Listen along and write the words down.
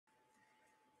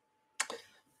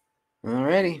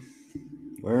Alrighty,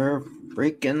 we're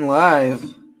freaking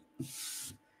live.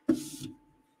 What's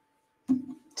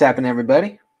happening,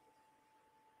 everybody?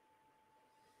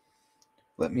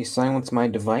 Let me silence my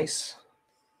device.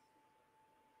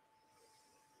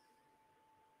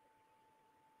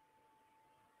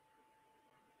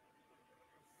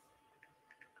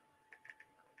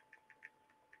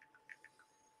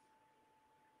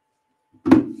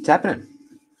 What's happening?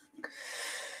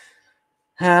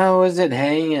 How is it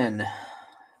hanging?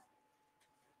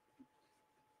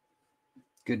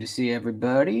 Good to see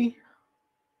everybody.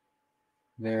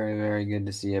 Very, very good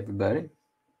to see everybody.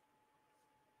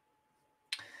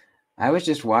 I was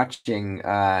just watching,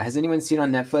 has anyone seen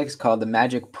on Netflix called The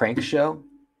Magic Prank Show?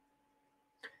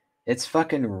 It's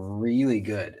fucking really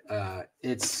good.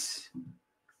 It's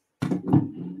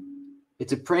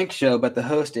a prank show, but the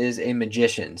host is a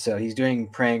magician. So he's doing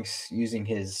pranks using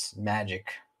his magic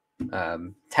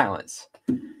talents.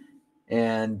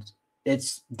 And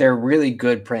they're really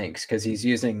good pranks because he's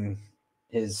using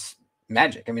his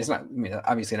magic. I mean, it's not,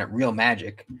 obviously not real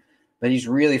magic, but he's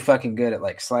really fucking good at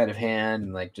like sleight of hand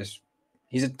and like just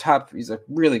he's a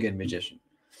really good magician.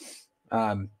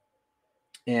 And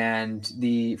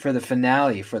for the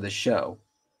finale for the show,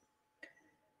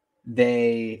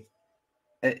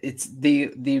 it's the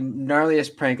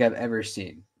gnarliest prank I've ever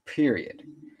seen. Period.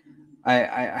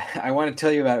 I want to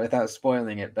tell you about it without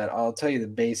spoiling it, but I'll tell you the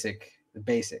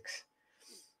basics.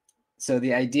 So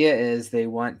the idea is they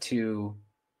want to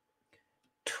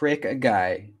trick a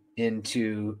guy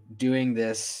into doing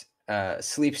this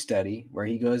sleep study where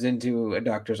he goes into a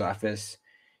doctor's office.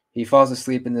 He falls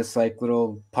asleep in this like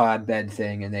little pod bed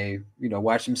thing, and they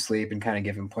watch him sleep and kind of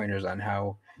give him pointers on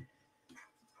how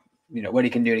what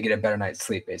he can do to get a better night's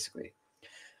sleep, basically.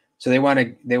 So they want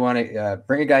to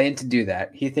bring a guy in to do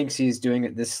that. He thinks he's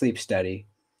doing this sleep study,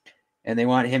 and they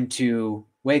want him to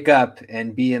wake up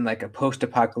and be in like a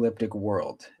post-apocalyptic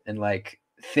world and like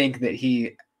think that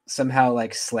he somehow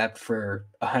like slept for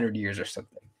 100 years or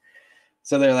something.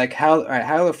 So they're like, all right,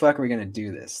 how the fuck are we gonna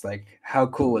do this? Like, how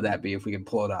cool would that be if we could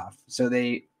pull it off? So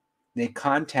they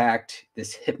contact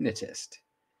this hypnotist,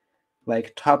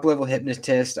 like top level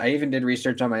hypnotist. I even did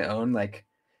research on my own. Like,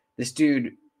 this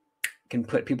dude can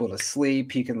put people to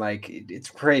sleep. He can like, it's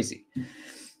crazy.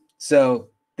 So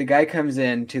the guy comes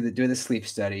in to do the sleep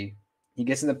study. He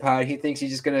gets in the pod. He thinks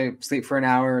he's just gonna sleep for an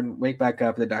hour and wake back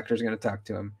up. The doctor's gonna talk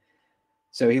to him.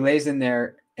 So he lays in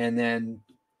there, and then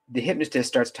the hypnotist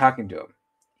starts talking to him.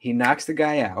 He knocks the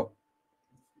guy out.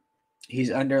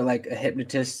 He's under like a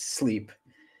hypnotist's sleep.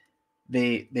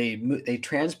 They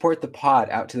transport the pod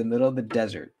out to the middle of the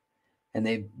desert, and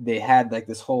they had like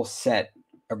this whole set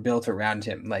are built around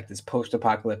him, like this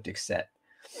post-apocalyptic set.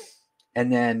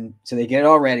 And then so they get it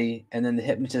all ready, and then the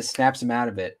hypnotist snaps him out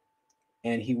of it,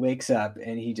 and he wakes up,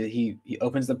 and he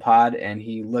opens the pod, and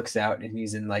he looks out, and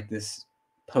he's in like this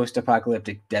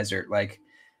post-apocalyptic desert. Like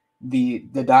the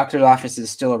doctor's office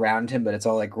is still around him, but it's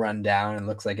all like run down and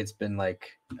looks like it's been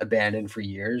like abandoned for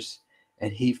years.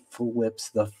 And he flips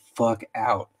the fuck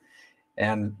out.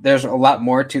 And there's a lot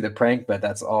more to the prank, but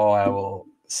that's all I will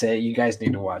say. You guys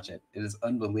need to watch it. It is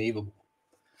unbelievable.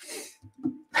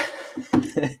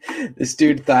 This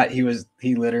dude thought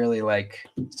he literally like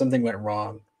something went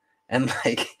wrong, and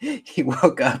like he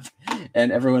woke up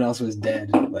and everyone else was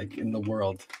dead, like in the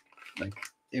world. Like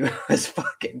it was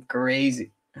fucking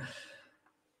crazy.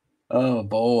 Oh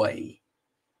boy.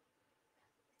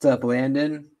 What's up,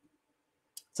 Landon?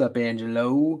 What's up,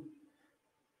 Angelo?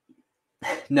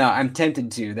 No, I'm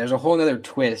tempted to. There's a whole nother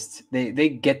twist. They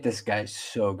get this guy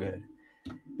so good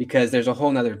because there's a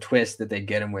whole nother twist that they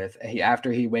get him with.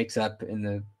 After he wakes up in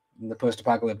the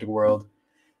post-apocalyptic world,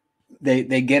 they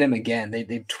get him again.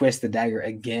 They twist the dagger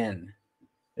again.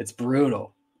 It's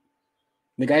brutal.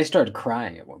 The guy started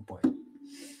crying at one point.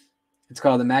 It's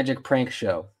called The Magic Prank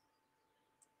Show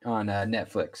on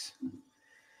Netflix.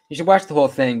 You should watch the whole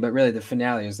thing, but really the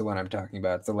finale is the one I'm talking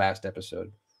about. It's the last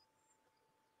episode.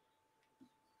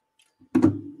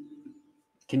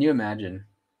 Can you imagine?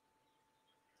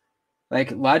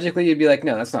 Like, logically, you'd be like,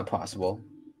 no, that's not possible.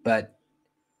 But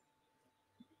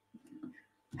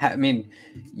I mean,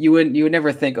 you would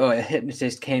never think, oh, a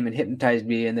hypnotist came and hypnotized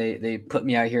me and they put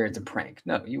me out here. It's a prank.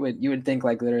 No, you would think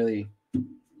like literally,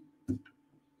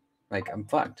 like I'm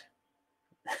fucked.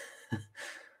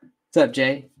 What's up,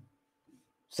 Jay?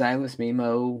 Silas,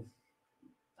 Mimo,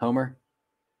 Homer,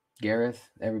 Gareth,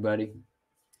 everybody.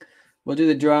 We'll do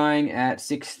the drawing at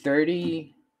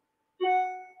 6:30.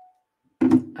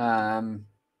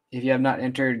 If you have not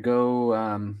entered,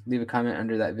 go leave a comment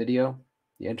under that video,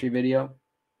 the entry video,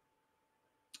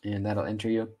 and that'll enter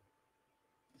you.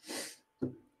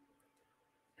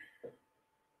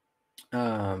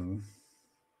 The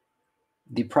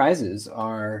prizes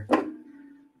are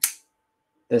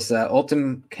this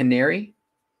Ultim Canary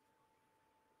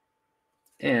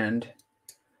and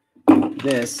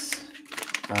this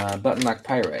Button Lock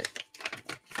Pyrite,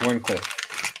 Warncliffe.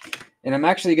 And I'm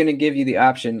actually going to give you the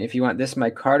option if you want this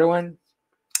micarta one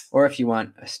or if you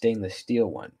want a stainless steel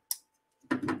one,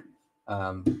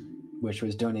 which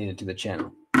was donated to the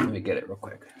channel. Let me get it real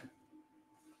quick.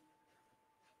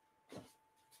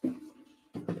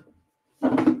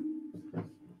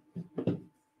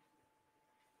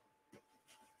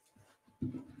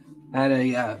 I had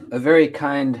a very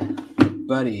kind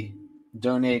buddy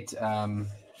donate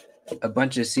a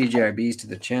bunch of CGRBs to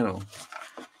the channel.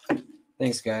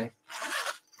 Thanks, guy.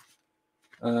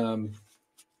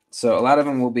 So a lot of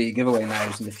them will be giveaway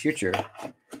knives in the future.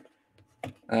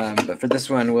 But for this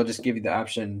one, we'll just give you the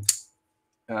option.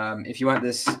 If you want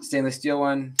this stainless steel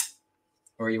one,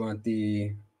 or you want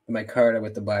the micarta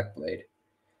with the black blade.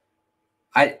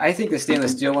 I think the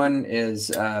stainless steel one is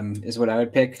what I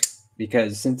would pick,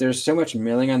 because since there's so much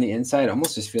milling on the inside, it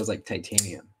almost just feels like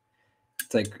titanium.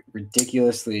 It's like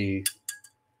ridiculously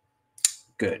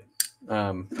good.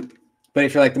 But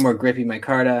if you're like the more grippy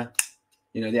micarta,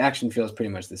 you know, the action feels pretty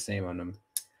much the same on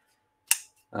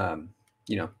them.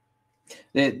 You know,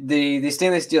 the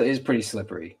stainless steel is pretty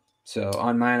slippery. So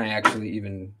on mine, I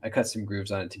cut some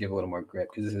grooves on it to give a little more grip,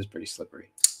 because this is pretty slippery.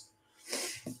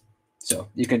 So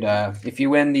you can, if you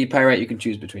win the pyrite, you can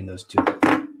choose between those two.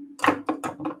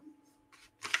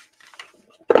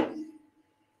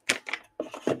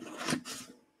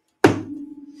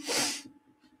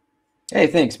 Hey,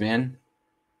 thanks, man.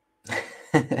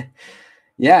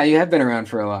 Yeah, you have been around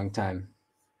for a long time.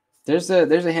 There's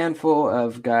a handful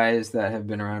of guys that have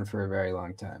been around for a very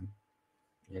long time,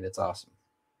 and it's awesome.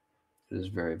 It is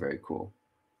very, very cool.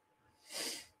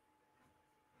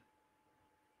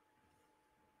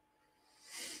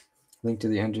 Link to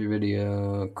the entry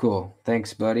video. Cool.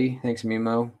 Thanks, buddy. Thanks,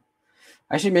 Mimo.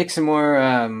 I should make some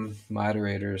more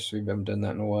moderators. We haven't done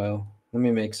that in a while. Let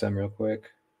me make some real quick.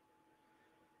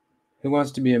 Who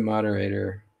wants to be a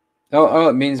moderator? Oh,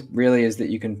 it means really is that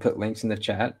you can put links in the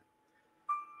chat.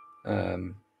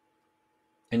 And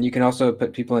you can also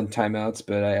put people in timeouts,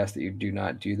 but I ask that you do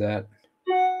not do that.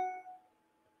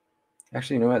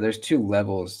 Actually, you know what? There's 2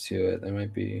 levels to it. There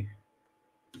might be.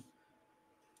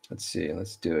 Let's see.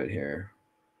 Let's do it here.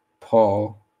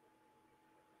 Paul.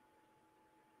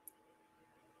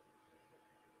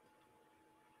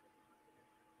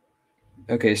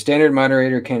 Okay, standard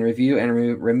moderator can review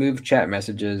and remove chat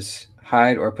messages,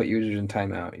 hide or put users in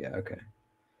timeout. Yeah, okay.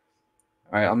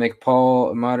 All right, I'll make Paul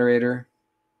a moderator.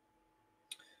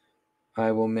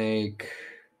 I will make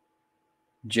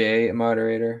Jay a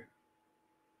moderator.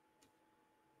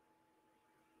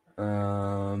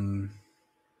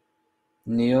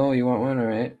 Neil, you want one? All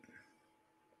right.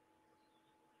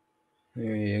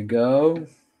 There you go.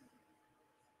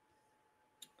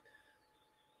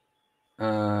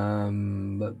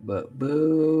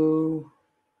 Boo.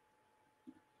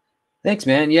 Thanks,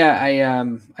 man. Yeah,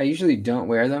 I usually don't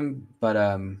wear them, but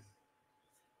I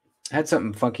had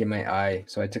something funky in my eye,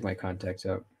 so I took my contacts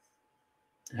out.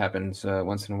 It happens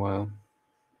once in a while.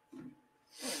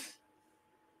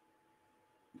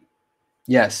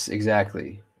 Yes,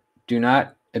 exactly. Do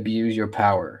not abuse your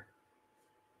power.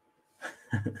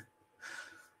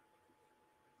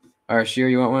 Arshir,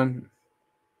 you want one?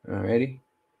 Alrighty.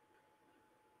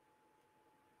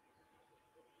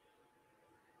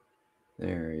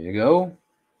 There you go.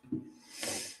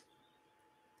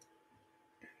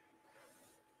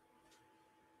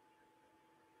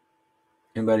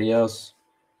 Anybody else?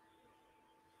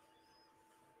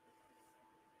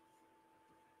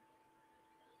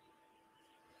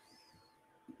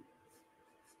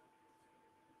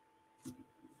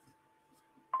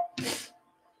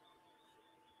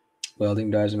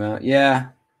 Welding dries them out. Yeah.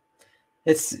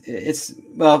 It's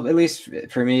well, at least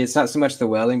for me, it's not so much the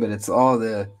welding, but it's all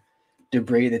the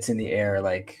debris that's in the air.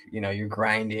 Like, you know, you're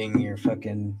grinding, you're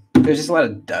fucking, there's just a lot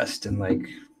of dust and like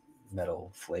metal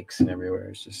flakes and everywhere.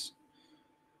 It's just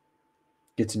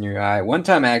gets in your eye. One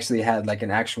time I actually had like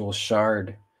an actual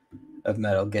shard of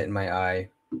metal get in my eye,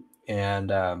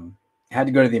 and I had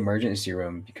to go to the emergency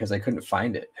room because I couldn't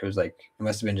find it. It was like, it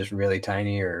must have been just really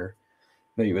tiny, or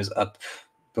maybe it was up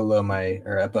below my,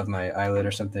 or above my eyelid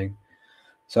or something.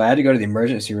 So I had to go to the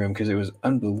emergency room because it was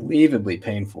unbelievably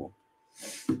painful.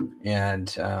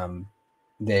 And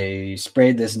they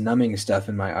sprayed this numbing stuff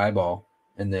in my eyeball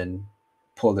and then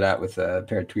pulled it out with a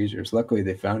pair of tweezers. Luckily,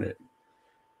 they found it.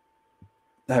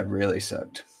 That really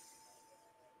sucked.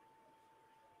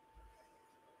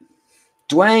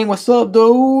 Dwayne, what's up,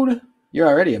 dude? You're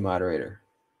already a moderator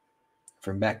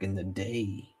from back in the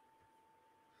day.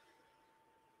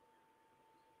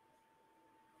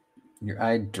 Your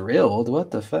eye drilled?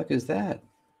 What the fuck is that?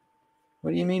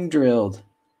 What do you mean drilled?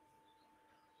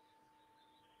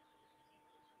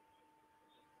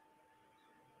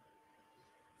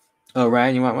 Oh,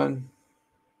 Ryan, you want one?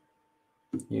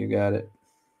 You got it.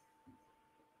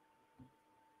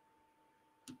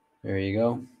 There you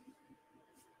go.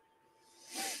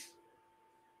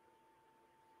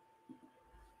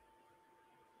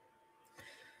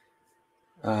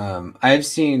 I've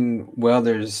seen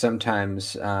welders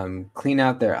sometimes clean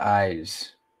out their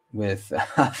eyes with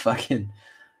fucking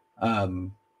what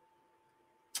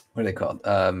are they called?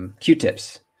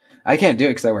 Q-tips. I can't do it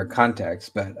because I wear contacts,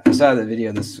 but I saw the video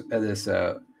of this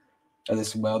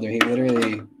welder. He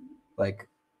literally like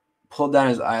pulled down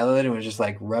his eyelid and was just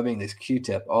like rubbing this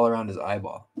Q-tip all around his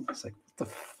eyeball. It's like, what the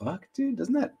fuck, dude? That's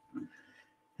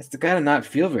the guy to not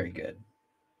feel very good.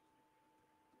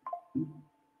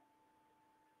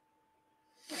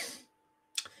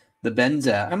 The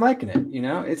Benza, I'm liking it. You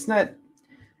know, it's not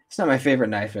my favorite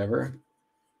knife ever,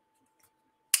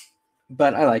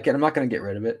 but I like it. I'm not going to get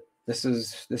rid of it. This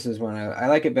is one I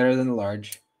like it better than the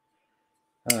large,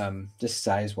 just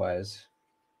size wise.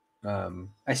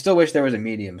 I still wish there was a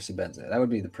medium Sebenza. That would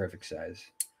be the perfect size.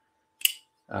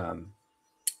 I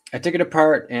took it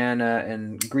apart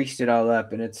and greased it all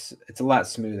up, and it's a lot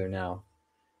smoother now.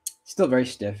 Still very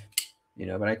stiff, you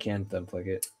know, but I can thumb flick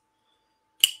it.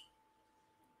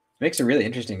 It makes a really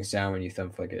interesting sound when you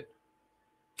thumb flick it.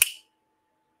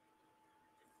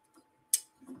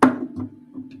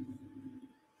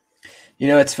 You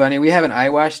know, it's funny. We have an eye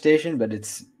wash station, but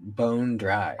it's bone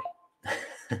dry.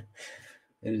 It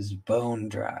is bone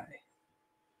dry.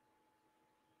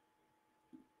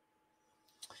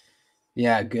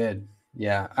 Yeah, good.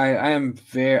 Yeah, I am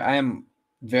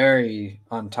very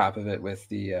on top of it with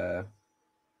the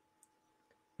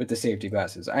safety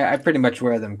glasses. I pretty much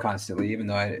wear them constantly, even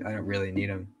though I don't really need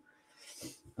them.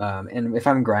 And if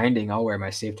I'm grinding, I'll wear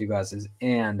my safety glasses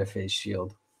and a face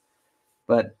shield.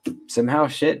 But somehow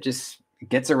shit just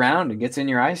gets around and gets in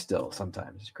your eye still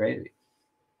sometimes. It's crazy.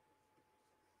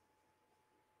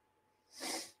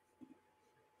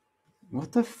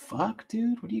 What the fuck,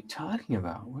 dude? What are you talking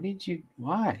about?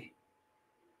 Why?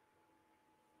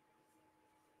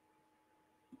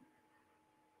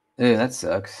 Ew, that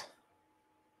sucks.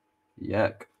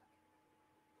 Yuck.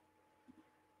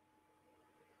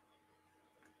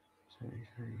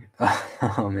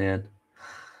 Oh, man.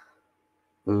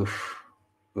 Oof.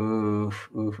 Oof,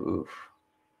 oof, oof.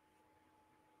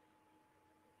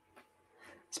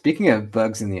 Speaking of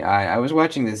bugs in the eye, I was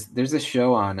watching this. There's a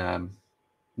show on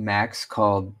Max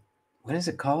called, what is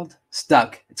it called?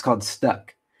 Stuck. It's called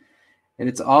Stuck. And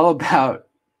it's all about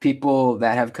people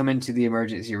that have come into the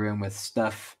emergency room with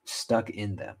stuff stuck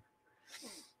in them.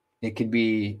 It could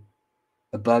be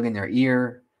a bug in their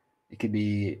ear. It could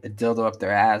be a dildo up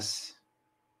their ass.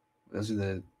 Those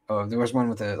are there was one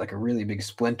with a really big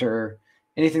splinter.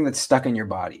 Anything that's stuck in your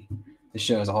body. The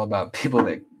show is all about people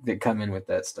that come in with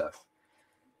that stuff.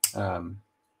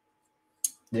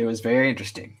 It was very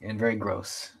interesting and very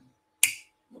gross.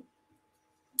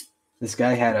 This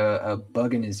guy had a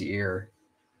bug in his ear,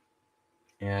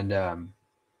 and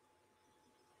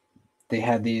they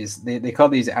had these. They call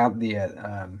these out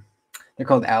they're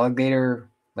called alligator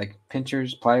like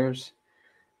pinchers, pliers.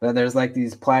 But there's like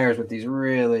these pliers with these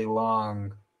really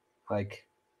long, like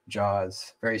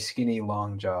jaws, very skinny,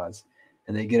 long jaws,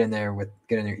 and they get in their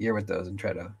ear with those and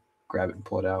try to grab it and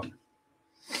pull it out.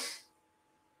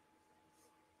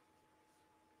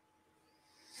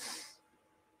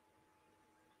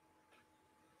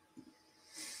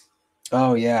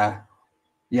 Oh yeah,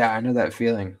 yeah, I know that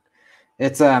feeling.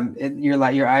 It's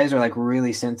your eyes are like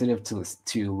really sensitive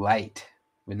to light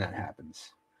when that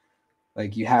happens.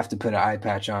 Like you have to put an eye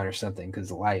patch on or something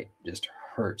because light just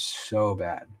hurts so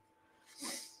bad.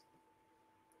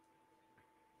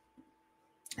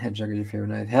 Hedgehog is your favorite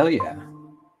knife? Hell yeah,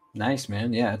 nice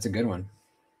man. Yeah, it's a good one.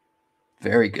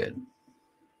 Very good.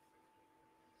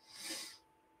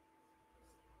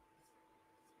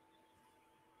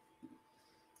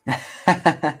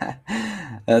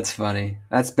 That's funny.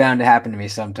 That's bound to happen to me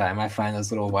sometime. I find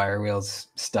those little wire wheels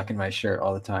stuck in my shirt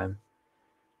all the time.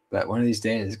 But one of these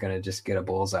days, it's going to just get a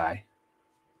bullseye.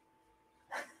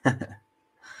 I've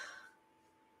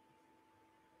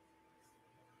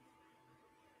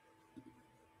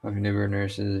never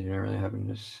nurses. You don't really have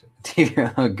this.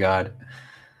 Oh, God.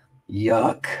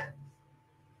 Yuck.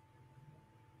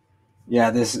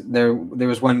 Yeah, there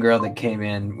was one girl that came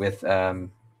in with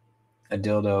a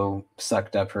dildo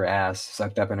sucked up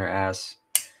in her ass,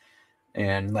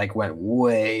 and like went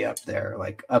way up there,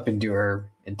 like up into her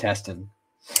intestine.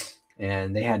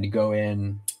 And they had to go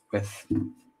in with,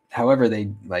 however they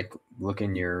like look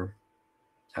in your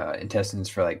intestines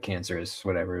for like cancerous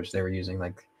whatever they were using.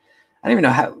 Like, I don't even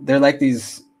know how, they're like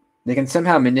these, they can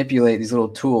somehow manipulate these little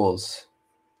tools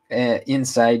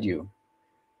inside you,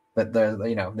 but they're,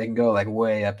 you know, they can go like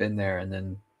way up in there and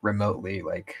then remotely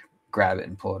like grab it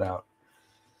and pull it out.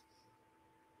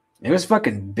 It was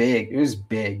fucking big. It was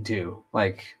big too.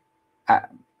 Like, I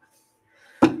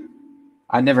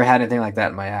never had anything like that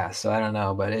in my ass, so I don't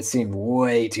know, but it seemed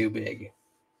way too big.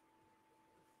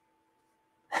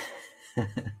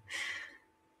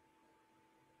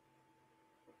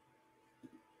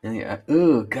 Yeah.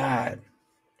 Ooh, God.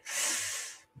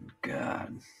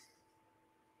 God.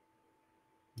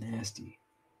 Nasty.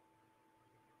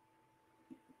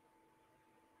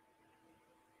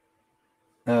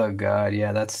 Oh God,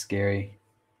 yeah, that's scary.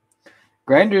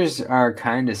 Grinders are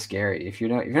kind of scary. If you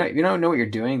don't know what you're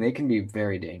doing, they can be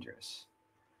very dangerous.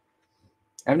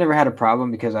 I've never had a problem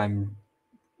because I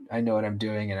know what I'm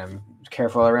doing and I'm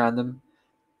careful around them.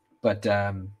 But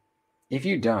if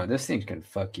you don't, this thing can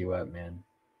fuck you up, man.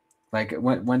 Like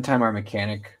one time, our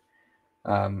mechanic,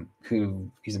 who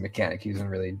he's a mechanic, he doesn't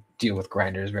really deal with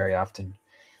grinders very often.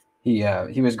 He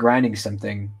was grinding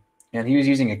something, and he was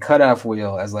using a cutoff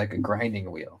wheel as like a grinding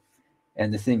wheel,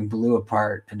 and the thing blew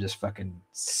apart and just fucking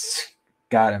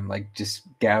got him, like just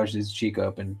gouged his cheek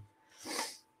open.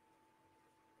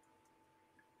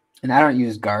 And I don't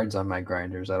use guards on my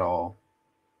grinders at all.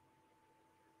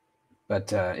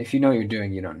 But if you know what you're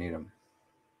doing, you don't need them.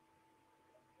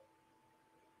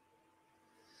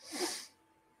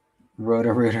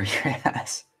 Roto-rooter your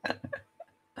ass.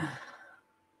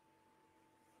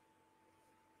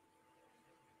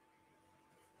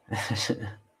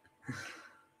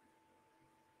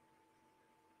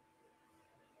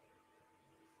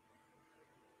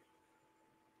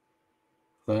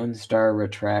 Lone Star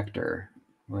Retractor.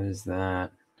 What is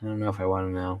that? I don't know if I want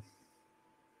to know.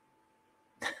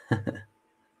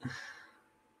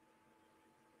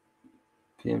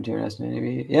 PM2 and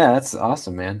S90V. Yeah, that's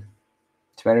awesome, man.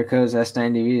 Spyderco's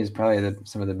S90V is probably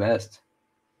some of the best.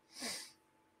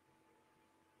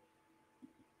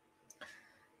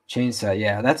 Chainsaw,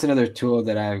 yeah, that's another tool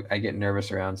that I get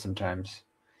nervous around sometimes.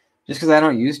 Just because I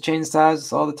don't use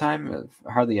chainsaws all the time,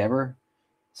 hardly ever.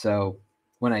 So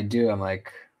when I do, I'm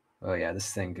like, oh yeah,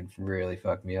 this thing could really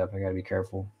fuck me up. I gotta be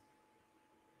careful.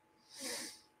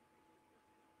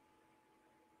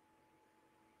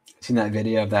 Seen that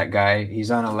video of that guy?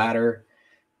 He's on a ladder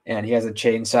and he has a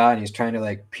chainsaw and he's trying to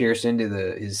like pierce into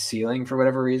his ceiling for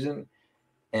whatever reason,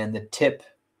 and the tip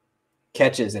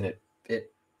catches and it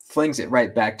flings it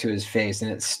right back to his face,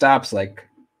 and it stops like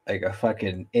a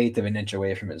fucking eighth of an inch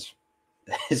away from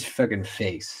his fucking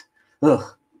face. Ugh.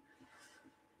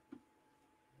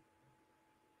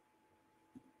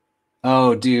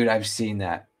 Oh, dude, I've seen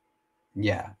that.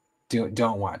 Yeah,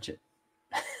 don't watch it.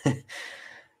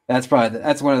 That's one of the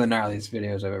gnarliest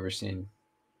videos I've ever seen.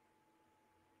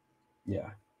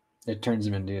 Yeah, it turns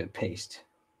him into paste.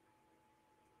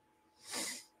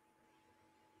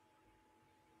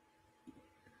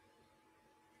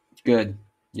 Good.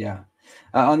 Yeah.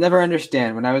 I'll never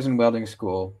understand. When I was in welding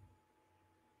school,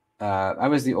 I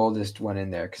was the oldest one in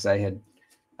there because I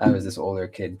was this older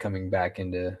kid coming back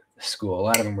into school. A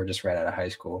lot of them were just right out of high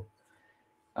school.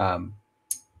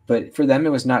 But for them,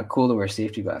 it was not cool to wear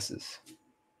safety glasses.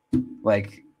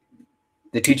 Like,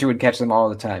 the teacher would catch them all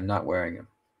the time not wearing them,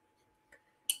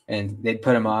 and they'd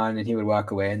put them on, and he would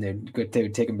walk away, and they would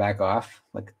take them back off.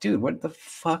 Like, dude, what the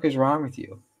fuck is wrong with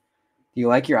you? Do you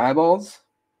like your eyeballs?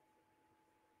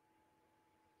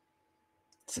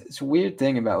 It's a weird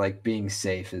thing about like being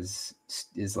safe is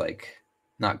like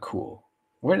not cool.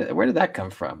 Where did that come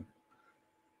from?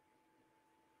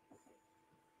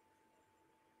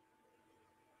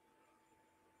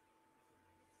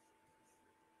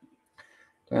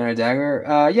 Do I want a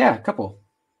dagger? Yeah, a couple.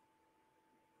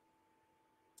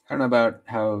 I don't know about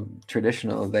how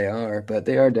traditional they are, but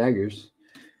they are daggers.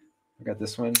 I got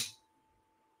this one.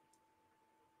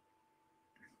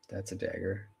 That's a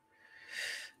dagger.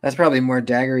 That's probably more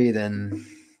daggery than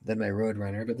my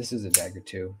Roadrunner, but this is a dagger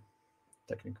too,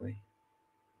 technically.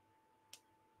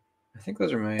 I think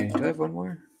those are my. Do I have one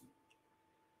more?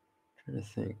 I'm trying to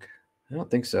think. I don't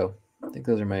think so. I think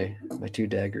those are my two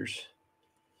daggers.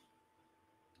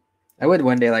 I would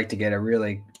one day like to get a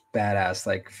really badass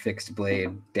like fixed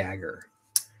blade dagger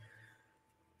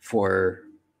for,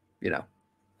 you know,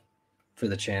 for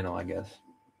the channel, I guess.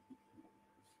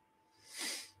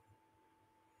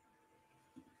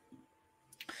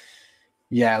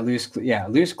 Yeah, loose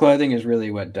clothing is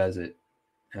really what does it.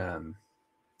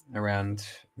 around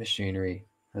machinery.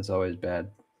 That's always bad.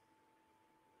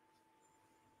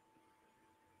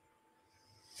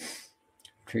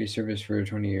 Tree service for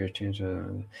 20 years. Change.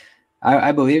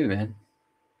 I believe it, man.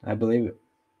 I believe it.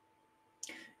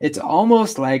 It's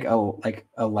almost like a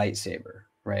lightsaber,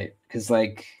 right? Because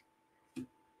like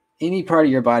any part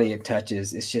of your body it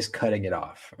touches, it's just cutting it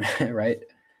off, right?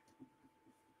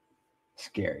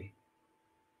 Scary.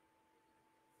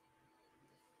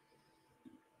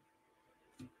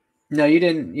 No, you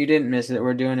didn't. You didn't miss it.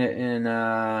 We're doing it in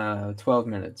 12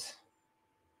 minutes.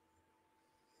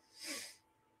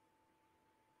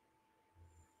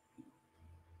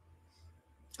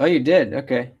 Oh, you did.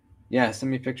 Okay. Yeah.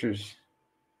 Send me pictures.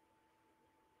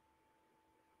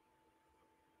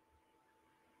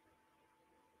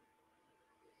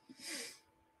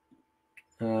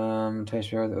 Twice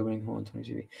the opening hole in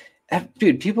 20 TV.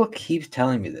 Dude, people keep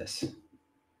telling me this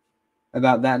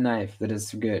about that knife that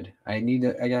it's good. I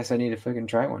guess I need to fucking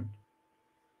try one.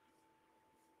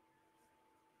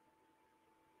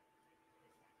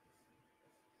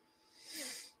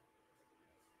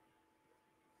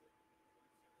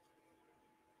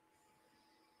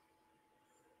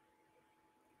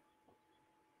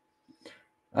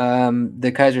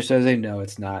 The Kaiser Soze, no,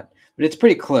 it's not, but it's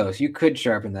pretty close. You could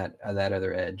sharpen that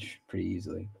other edge pretty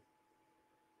easily.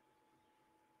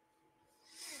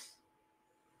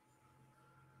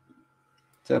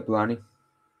 What's up, Lonnie?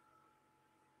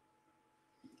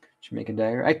 Should make a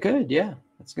dagger. I could, yeah.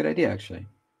 That's a good idea, actually.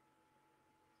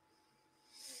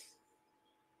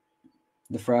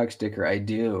 The frog sticker, I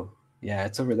do. Yeah,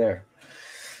 it's over there.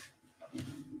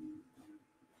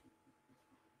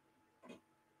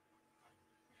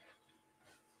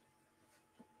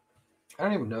 I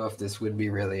don't even know if this would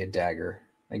be really a dagger.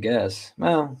 I guess.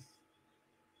 Well,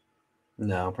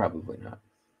 no, probably not.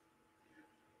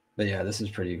 But yeah, this is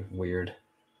pretty weird.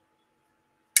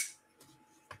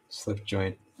 Slip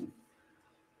joint.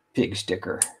 Pig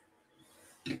sticker.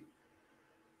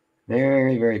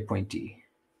 Very, very pointy.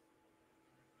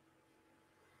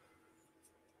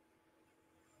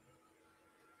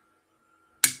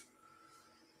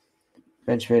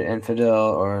 Benchmade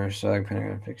infidel or Sog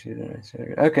Pentagon Pixie.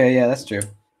 Okay, yeah, that's true.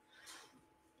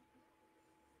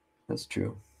 That's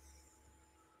true.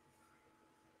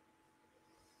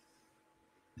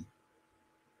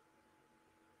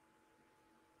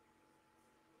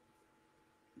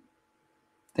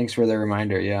 Thanks for the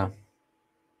reminder, yeah.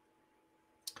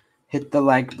 Hit the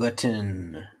like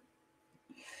button.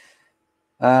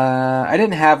 I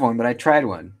didn't have one, but I tried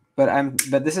one.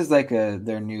 But this is like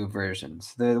their new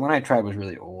versions. The one I tried was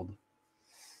really old.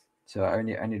 So I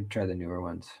need to try the newer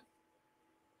ones.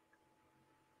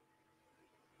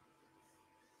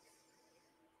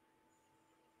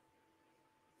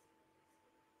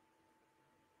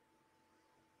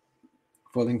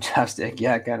 Folding chopstick,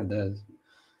 yeah, it kind of does.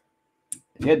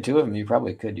 If you had two of them, you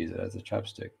probably could use it as a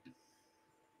chopstick.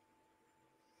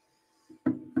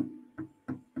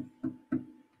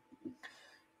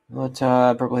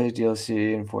 Purple Haze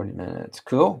DLC in 40 minutes.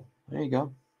 Cool. There you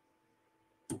go.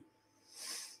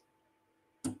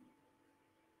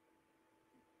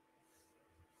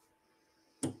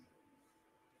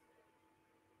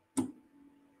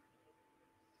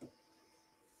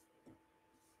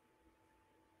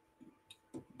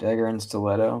 Dagger and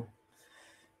stiletto.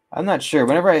 I'm not sure.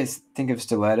 Whenever I think of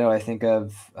stiletto, I think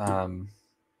of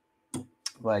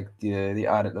like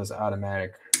those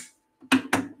automatic.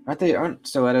 Aren't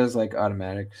stilettos like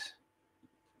automatics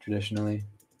traditionally?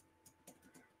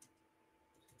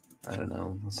 I don't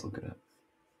know. Let's look it up.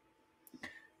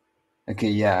 Okay,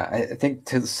 yeah, I think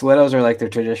stilettos are like their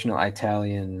traditional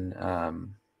Italian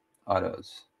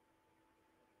autos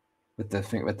with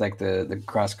like the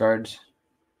cross guards,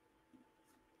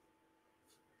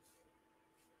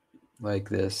 like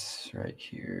this right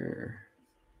here,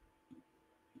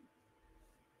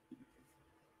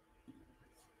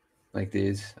 like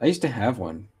these. I used to have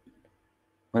one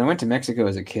when I went to Mexico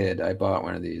as a kid. I bought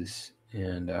one of these,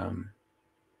 and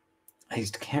I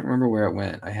can't remember where it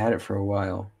went. I had it for a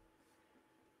while,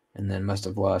 and then must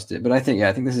have lost it. But I think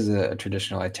this is a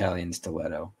traditional Italian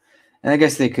stiletto, and I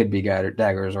guess they could be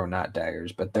daggers or not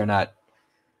daggers, but they're not.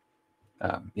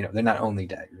 They're not only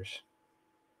daggers.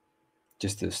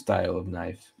 Just the style of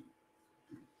knife.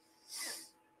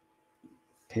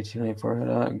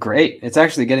 K294 great. It's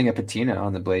actually getting a patina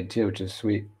on the blade too, which is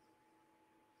sweet.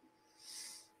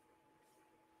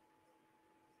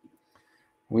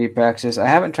 Wii Praxis. I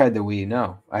haven't tried the Wii.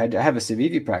 No, I have a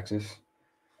Civivi Praxis,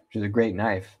 which is a great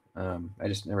knife. I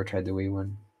just never tried the Wii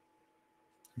one.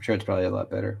 I'm sure it's probably a lot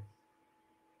better.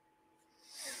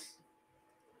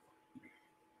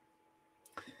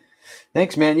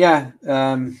 Thanks, man. Yeah,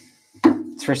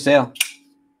 it's for sale.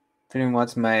 If anyone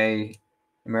wants my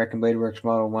American Blade Works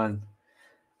Model 1.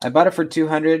 I bought it for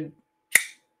 200,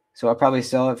 so I'll probably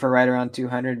sell it for right around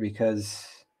 200 because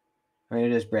I mean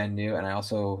it is brand new, and I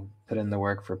also put in the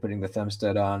work for putting the thumb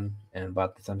stud on and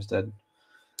bought the thumb stud.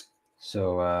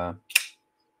 So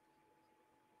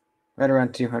right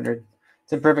around 200.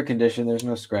 It's in perfect condition. There's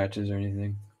no scratches or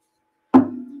anything,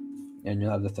 and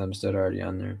you'll have the thumb stud already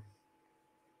on there.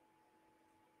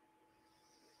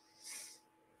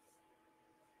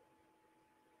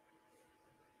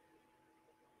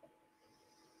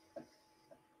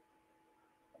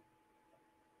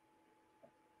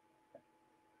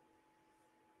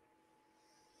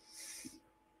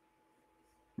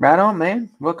 Right on, man.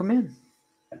 Welcome in.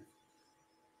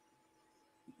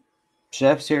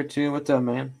 Chef's here too. What's up,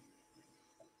 man?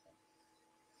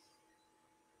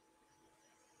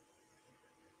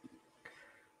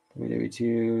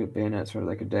 WW2 bayonet sort of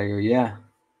like a dagger. Yeah.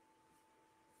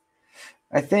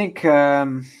 I think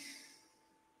well,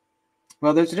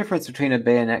 there's a difference between a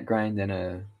bayonet grind and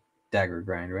a dagger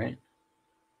grind, right?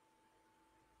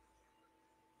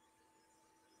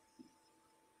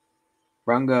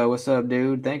 Runga, what's up,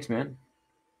 dude? Thanks, man.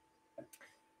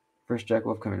 First Jack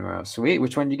Wolf coming tomorrow. Sweet.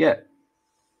 Which one did you get?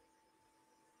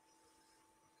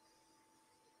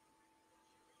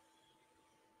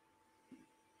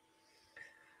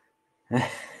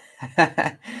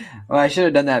 Well, I should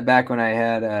have done that back when I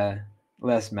had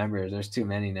less members. There's too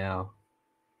many now.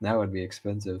 That would be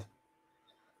expensive.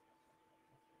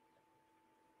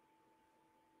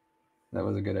 That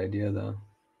was a good idea, though.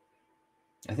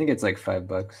 I think it's like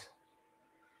 $5.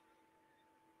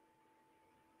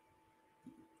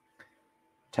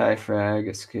 Tie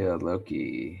frag, skill,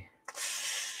 Loki.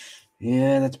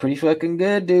 Yeah, that's pretty fucking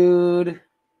good, dude.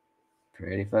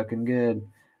 Pretty fucking good.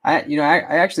 I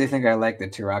actually think I like the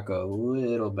Turaco a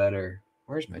little better.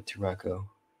 Where's my Turaco?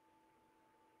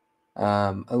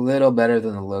 A little better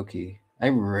than the Loki. I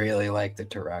really like the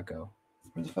Turaco.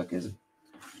 Where the fuck is it?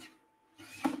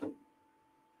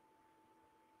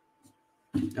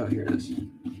 Oh, here it is.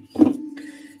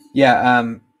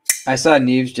 Yeah, I saw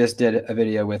Neves just did a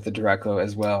video with the Turaco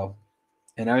as well,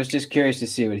 and I was just curious to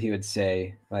see what he would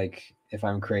say, like if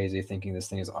I'm crazy thinking this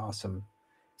thing is awesome.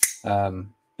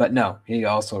 But no, he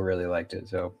also really liked it,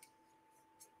 so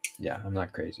yeah, I'm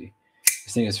not crazy.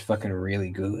 This thing is fucking really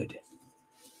good.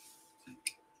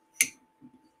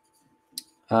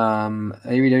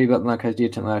 ABW button lock has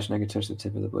detent lash, and I can touch the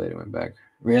tip of the blade and went back.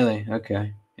 Really?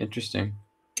 Okay, interesting.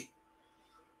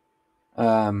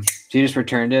 So you just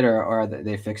returned it, or are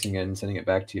they fixing it and sending it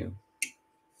back to you?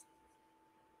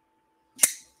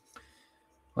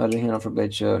 Loading handle for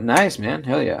blade show. Nice, man.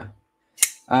 Hell yeah.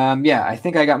 Yeah, I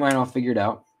think I got mine all figured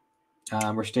out.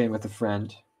 We're staying with a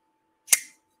friend,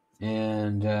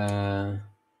 and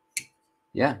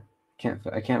yeah,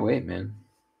 I can't wait, man.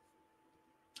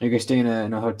 Are you guys staying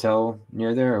in a hotel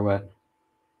near there or what?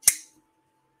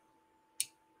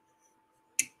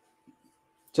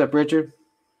 What's up, Richard?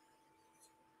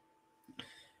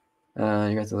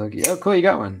 You got the Loki. Oh, cool, you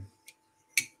got one.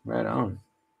 Right on.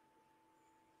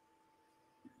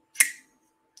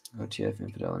 OTF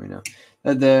infidel, let me know.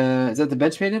 Is that the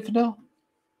Benchmade infidel?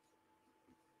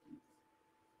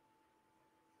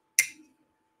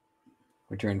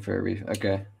 Return for a reef.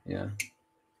 Okay, yeah.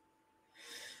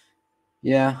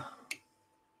 Yeah.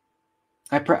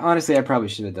 Honestly, I probably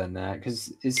should have done that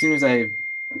because as soon as I,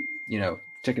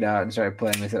 took it out and started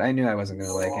playing with it, I knew I wasn't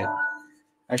going to like it.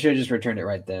 I should have just returned it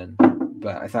right then.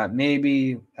 But I thought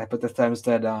maybe I put the thumb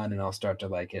stud on and I'll start to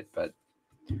like it. But,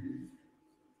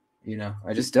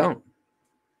 I just don't.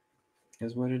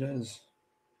 Is what it is.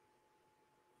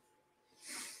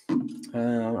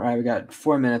 All right, we got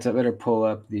 4 minutes. I better pull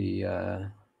up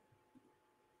the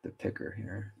picker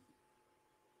here.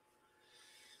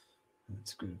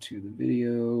 Let's go to the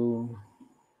video.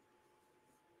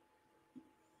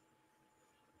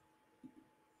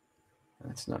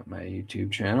 That's not my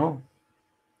YouTube channel.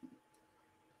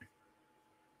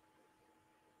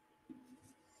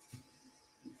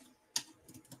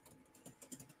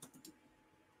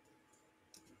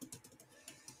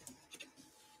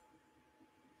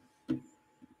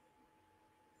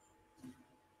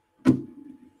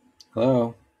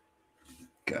 Hello.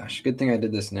 Gosh, good thing I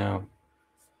did this now.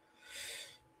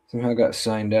 Somehow got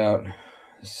signed out.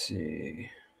 Let's see.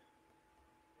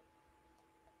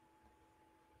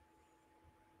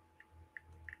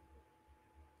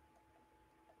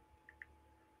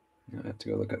 I have to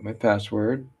go look up my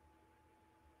password.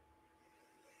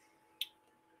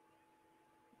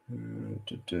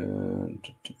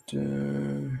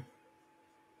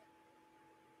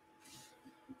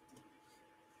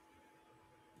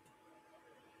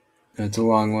 It's a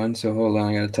long one, so hold on.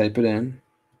 I got to type it in.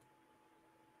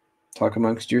 Talk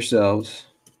amongst yourselves.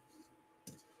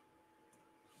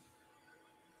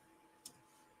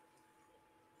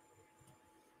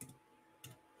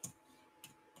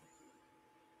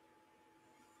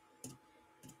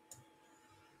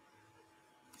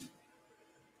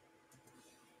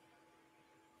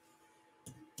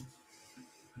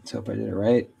 Let's hope I did it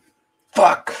right.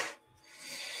 Fuck!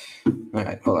 All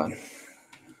right, hold on.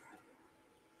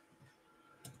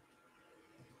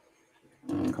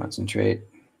 Concentrate.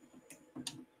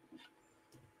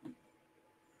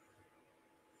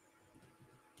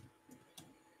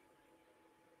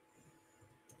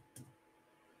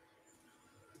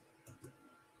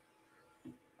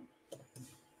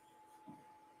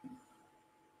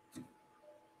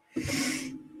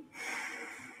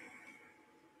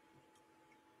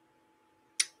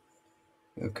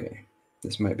 Okay,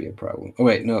 this might be a problem. Oh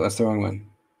wait, no, that's the wrong one.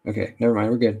 Okay, never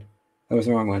mind. We're good. That was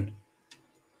the wrong one.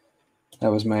 That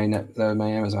was my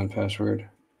Amazon password.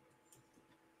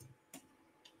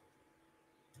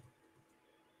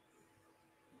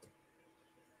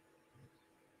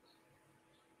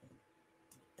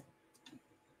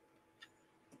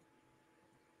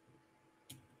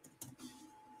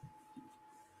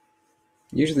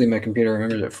 Usually my computer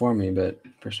remembers it for me, but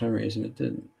for some reason it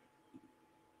didn't.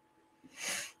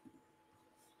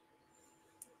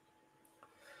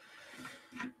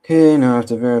 Okay, now I have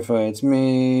to verify it's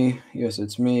me. Yes,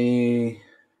 it's me.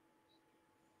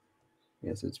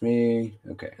 Yes, it's me.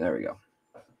 Okay, there we go.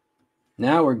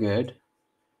 Now we're good.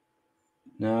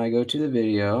 Now I go to the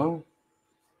video.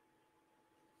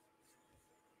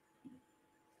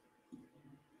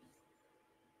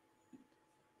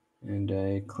 And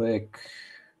I click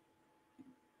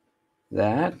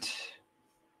that.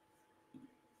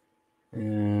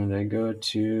 And I go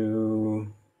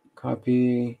to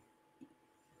copy.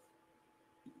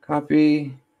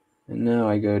 And now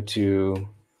I go to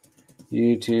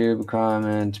YouTube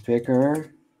comment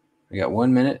picker. I got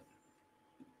 1 minute.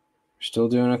 We're still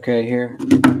doing okay here.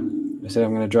 I said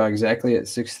I'm going to draw exactly at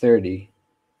 6:30.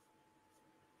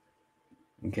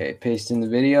 Okay, paste in the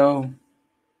video.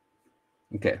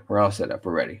 Okay, we're all set up.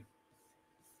 We're ready.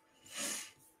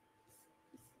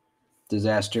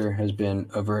 Disaster has been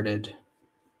averted.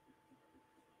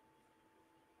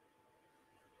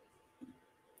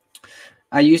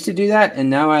 I used to do that, and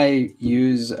now I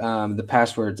use the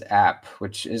passwords app,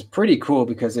 which is pretty cool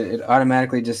because it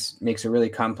automatically just makes a really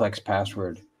complex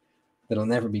password that'll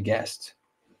never be guessed.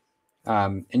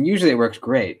 And usually it works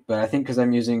great, but I think because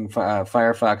I'm using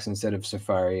Firefox instead of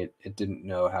Safari, it didn't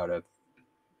know how to.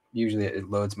 Usually it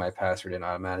loads my password in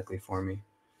automatically for me.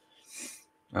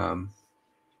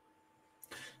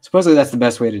 Supposedly that's the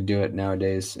best way to do it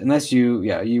nowadays, unless you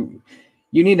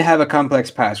need to have a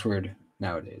complex password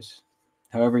nowadays.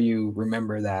 However you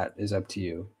remember that is up to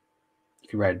you. You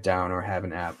could write it down or have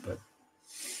an app, but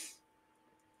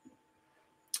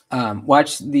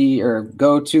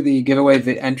go to the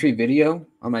giveaway entry video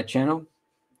on my channel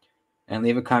and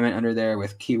leave a comment under there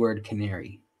with keyword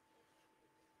canary.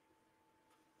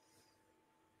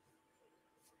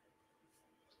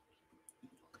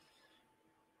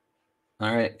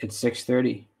 All right, it's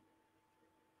 6:30.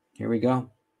 Here we go.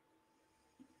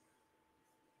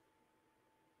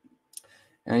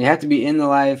 And you have to be in the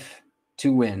live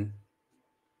to win.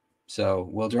 So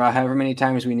we'll draw however many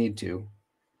times we need to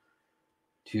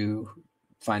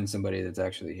find somebody that's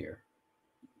actually here.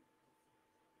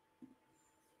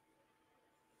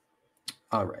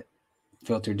 All right.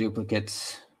 Filter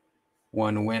duplicates.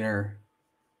 One winner.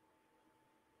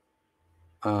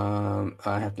 I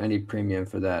need premium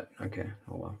for that. Okay.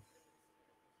 Oh well.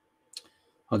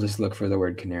 I'll just look for the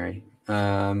word canary.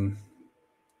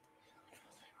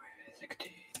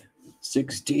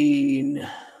 16.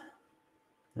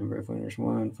 Number of winners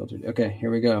 1. Filtered. Okay, here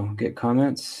we go. Get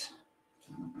comments.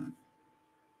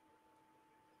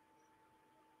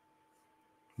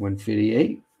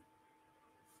 158.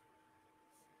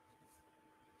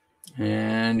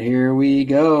 And here we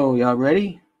go. Y'all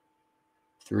ready?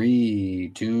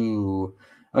 3, 2.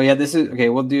 Oh yeah, this is okay.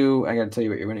 We'll do. I gotta tell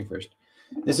you what you're winning first.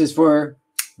 This is for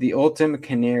the Ultim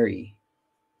Canary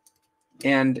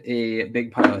and a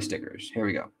big pile of stickers. Here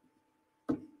we go.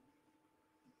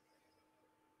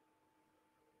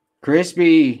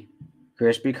 Crispy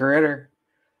Critter,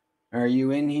 are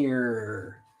you in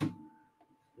here? Let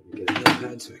me get a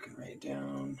notepad so I can write it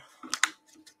down.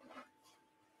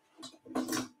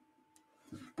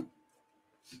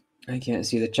 I can't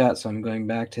see the chat, so I'm going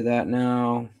back to that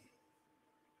now.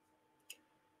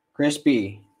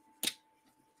 Crispy.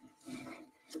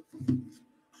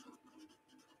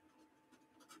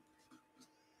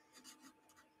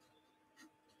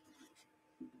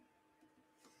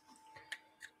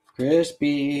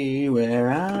 Crispy,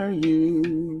 where are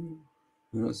you?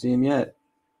 I don't see him yet.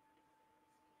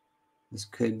 This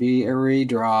could be a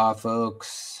redraw,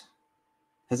 folks.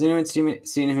 Has anyone seen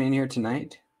him in here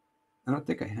tonight? I don't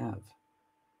think I have.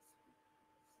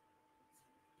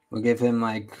 We'll give him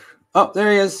like... Oh,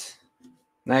 there he is.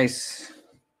 Nice.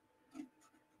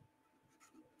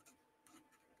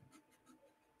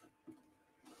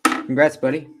 Congrats,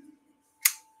 buddy.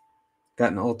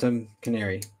 Got an Ultim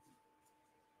Canary.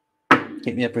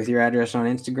 Hit me up with your address on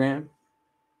Instagram.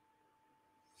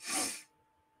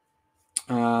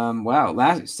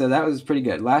 Wow. So that was pretty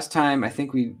good. Last time, I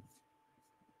think we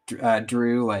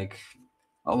drew like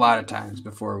a lot of times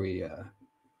before we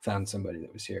found somebody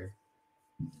that was here.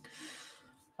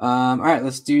 All right,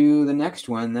 let's do the next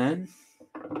one then.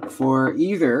 For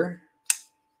either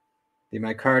the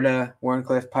micarta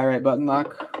Wharncliffe Pyrite Button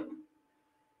Lock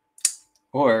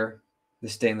or the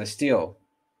stainless steel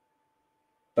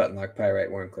Button Lock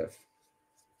Pyrite Wharncliffe.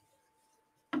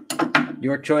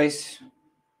 Your choice.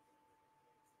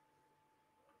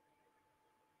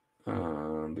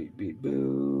 Beep, beep,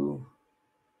 boo.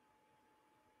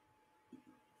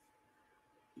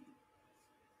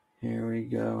 Here we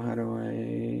go. How do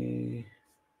I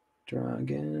draw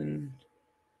again?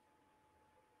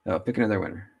 Oh, pick another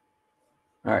winner.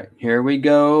 All right, here we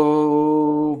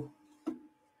go.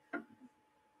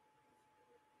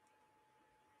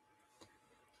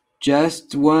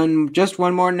 Just one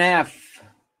more NAF.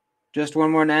 Just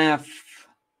one more NAF.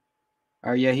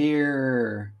 Are you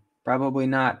here? Probably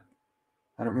not.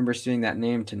 I don't remember seeing that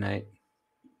name tonight.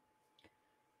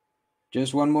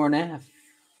 Just one more NAF.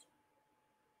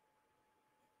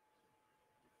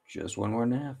 Just one more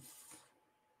NAF.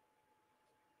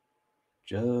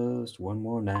 Just one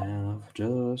more NAF.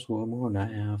 Just one more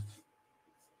NAF.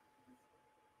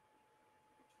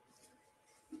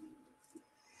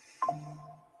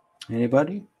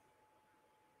 Anybody?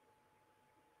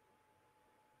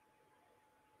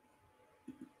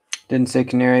 Didn't say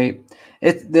canary.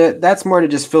 That's more to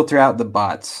just filter out the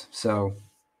bots. So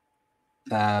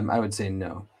I would say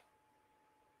no.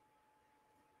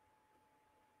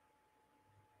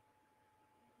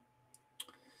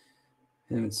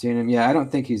 Haven't seen him. Yeah, I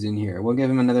don't think he's in here. We'll give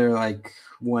him another like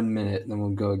 1 minute, and then we'll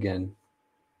go again.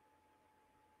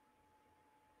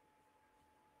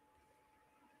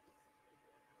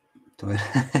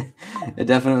 It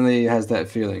definitely has that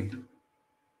feeling.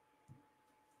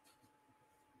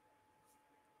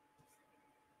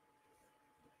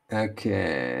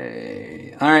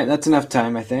 Okay. All right, that's enough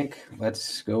time, I think.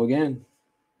 Let's go again.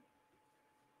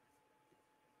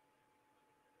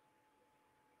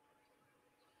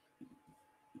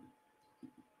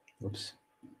 Whoops.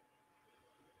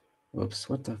 Whoops.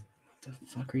 What the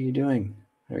fuck are you doing?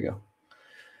 There we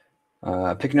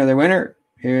go. Pick another winner.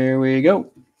 Here we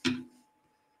go.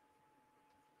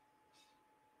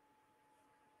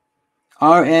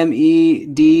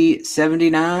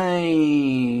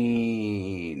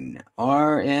 RMED79.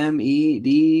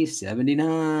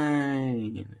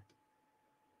 RMED79.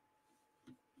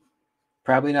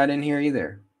 Probably not in here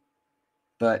either.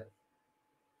 But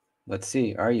let's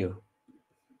see. Are you?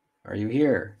 Are you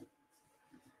here?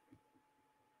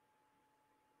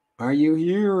 Are you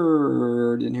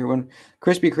here? Didn't hear one.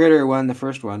 Crispy Critter won the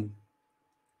first one.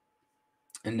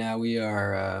 And now we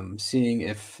are seeing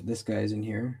if this guy's in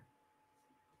here.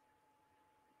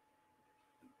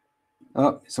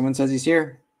 Oh, someone says he's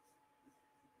here.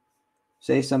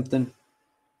 Say something.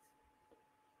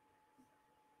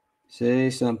 Say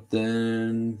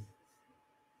something.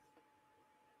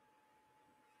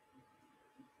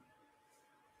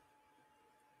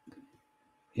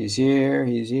 He's here.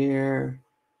 He's here.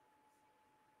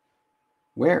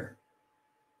 Where?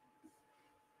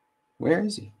 Where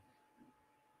is he?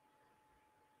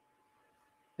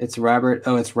 It's Robert.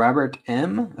 Oh, it's Robert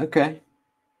M. Okay.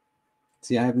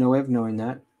 See, I have no way of knowing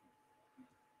that.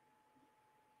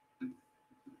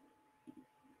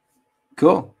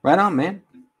 Cool. Right on, man.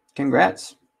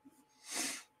 Congrats.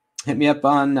 Hit me up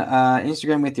on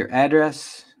Instagram with your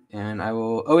address, and I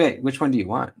will... Oh, wait. Which one do you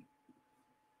want?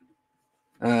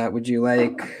 Would you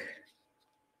like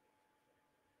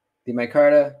the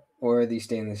micarta or the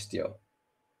stainless steel?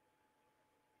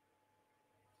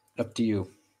 Up to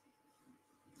you.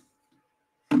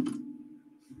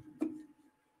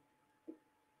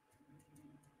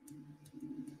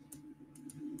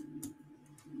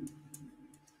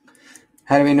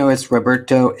 How do we know it's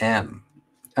Roberto M?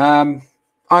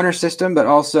 Honor system, but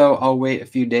also I'll wait a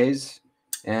few days,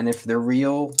 and if they're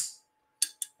real,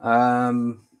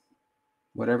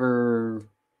 whatever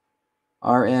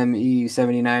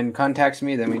RME79 contacts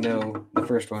me, then we know the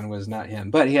first one was not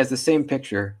him. But he has the same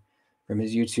picture from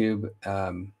his YouTube.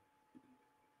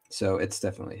 So it's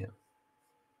definitely him.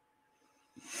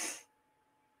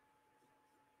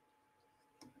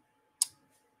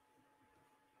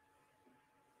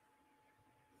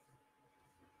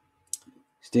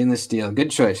 Stainless steel.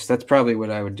 Good choice. That's probably what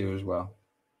I would do as well.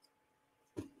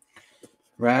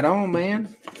 Right on,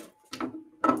 man.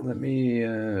 Let me,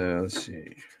 let's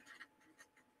see.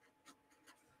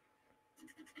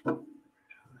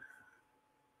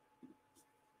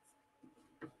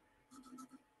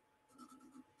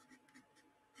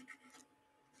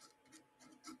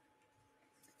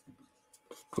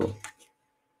 Cool.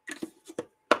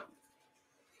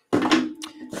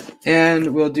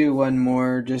 And we'll do one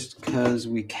more just because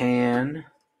we can.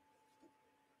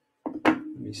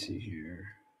 Let me see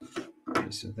here.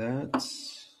 Okay, so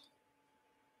that's...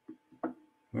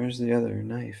 Where's the other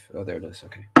knife? Oh, there it is.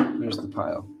 Okay. There's the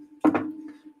pile.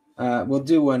 We'll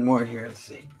do one more here. Let's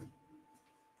see.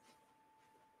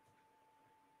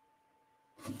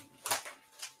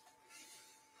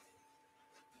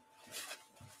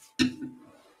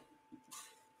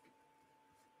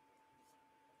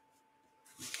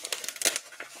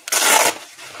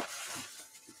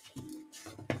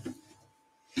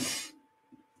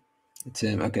 It's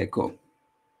him. Okay, cool.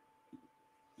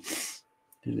 There's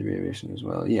the variation as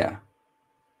well. Yeah.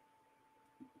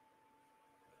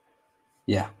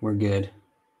 Yeah, we're good.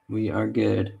 We are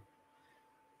good.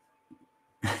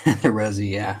 Rosie,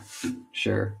 yeah.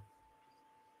 Sure.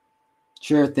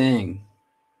 Sure thing.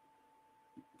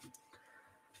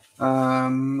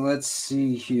 Let's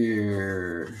see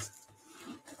here.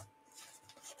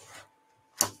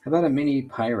 How about a mini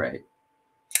pyrite?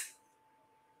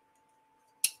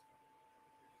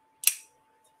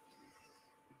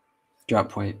 Drop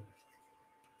point.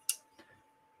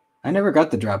 I never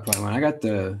got the drop point one. I got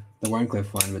the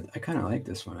Warncliffe one, but I kind of like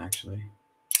this one actually.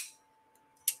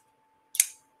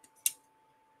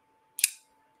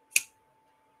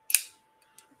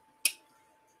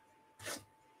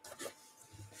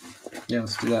 Yeah,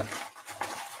 let's do that.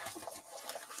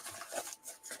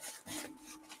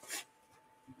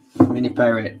 Mini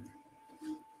pyrite.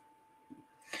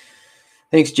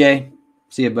 Thanks, Jay.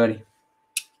 See you, buddy.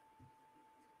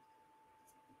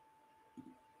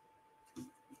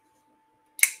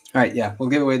 All right, yeah, we'll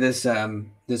give away this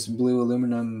this blue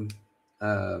aluminum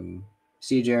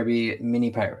CJRB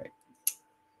mini pyrite.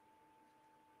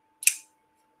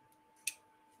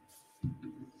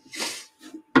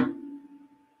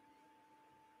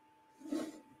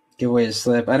 Give away a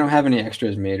slip. I don't have any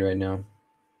extras made right now.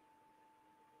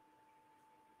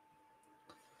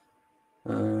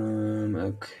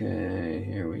 Okay,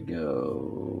 here we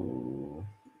go.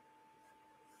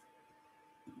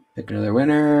 Pick another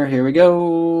winner. Here we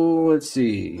go. Let's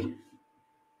see.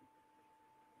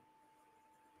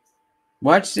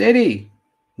 Watch City.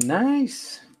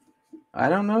 Nice. I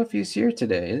don't know if he's here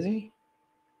today, is he?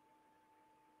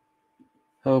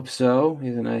 Hope so.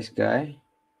 He's a nice guy.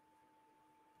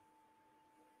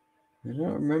 I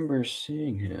don't remember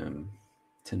seeing him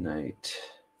tonight.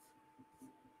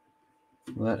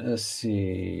 Let us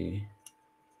see.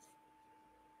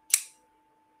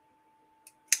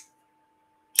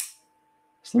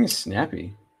 This thing is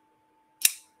snappy.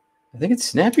 I think it's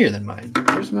snappier than mine.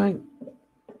 Where's mine?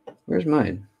 Where's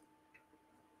mine?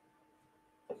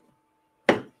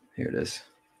 Here it is.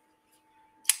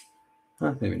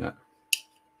 Huh, maybe not.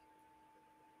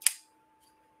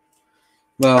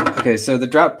 Well, okay, so the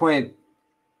drop point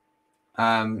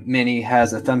mini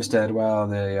has a thumb stud while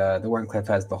the Warncliffe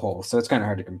has the hole, so it's kind of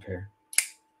hard to compare.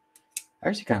 I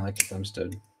actually kind of like the thumb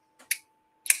stud.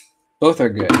 Both are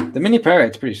good. The mini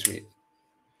pyrite's pretty sweet.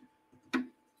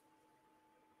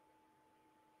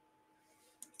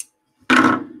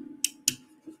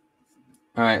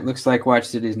 All right, looks like Watch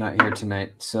City's not here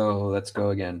tonight, so let's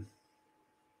go again.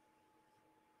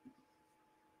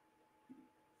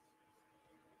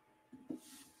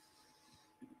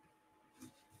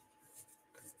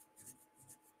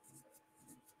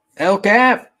 El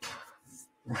Cap!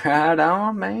 Right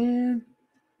on, man.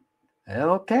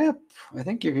 El Cap. I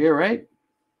think you're here, right?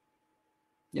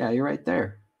 Yeah, you're right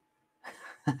there.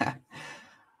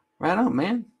 Right on,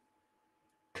 man.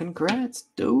 Congrats,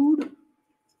 dude.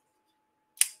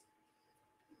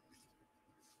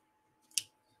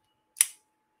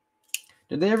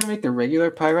 Did they ever make the regular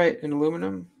pyrite in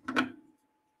aluminum? I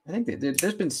think they did.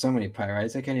 There's been so many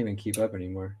pyrites, I can't even keep up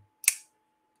anymore.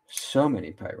 So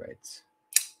many pyrites.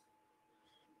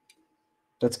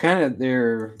 That's kind of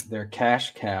their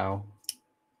cash cow,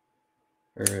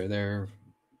 or their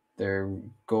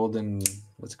golden,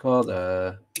 what's it called?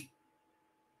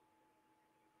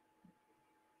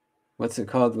 What's it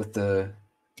called with the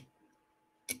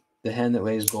The hen that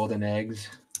lays golden eggs,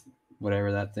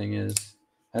 whatever that thing is.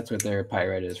 That's what their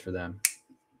pyrite is for them.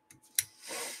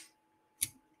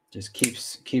 Just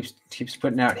keeps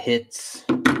putting out hits.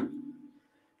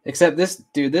 Except this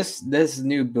dude, this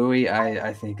new buoy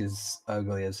I think is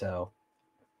ugly as hell.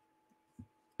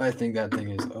 I think that thing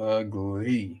is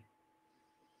ugly.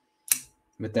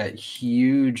 With that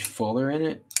huge fuller in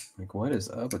it. Like, what is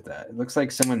up with that? It looks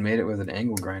like someone made it with an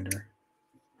angle grinder.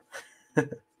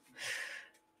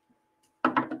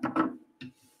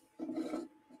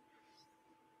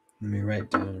 Let me write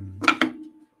down.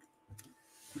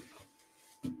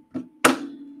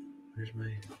 Where's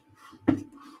my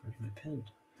pen?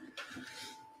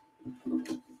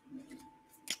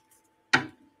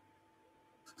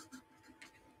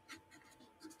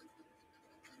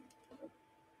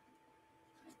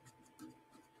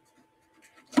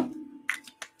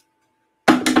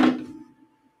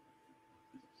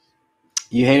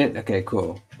 You hate it? Okay,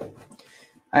 cool.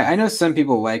 I know some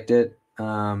people liked it.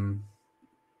 Oh,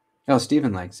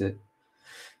 Steven likes it.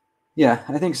 Yeah,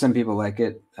 I think some people like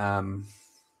it.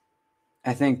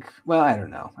 I think, well, I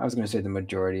don't know. I was going to say the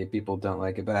majority of people don't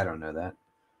like it, but I don't know that.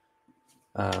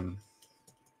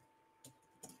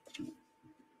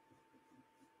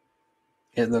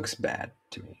 It looks bad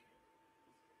to me.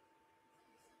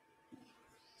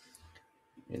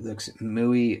 It looks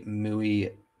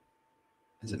mooey.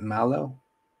 Is it mallow?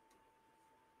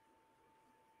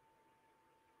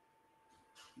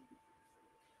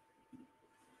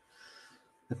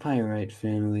 The pyrite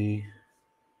family.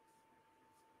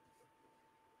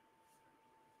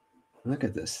 Look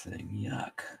at this thing.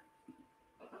 Yuck.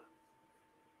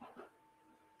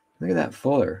 Look at that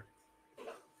fuller.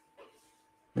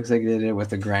 Looks like they did it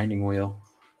with a grinding wheel.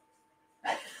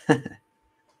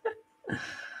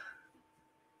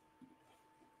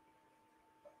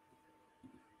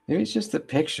 Maybe it's just the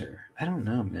picture. I don't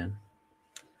know, man.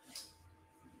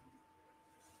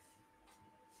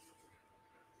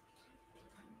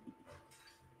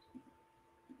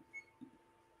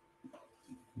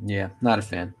 Yeah, not a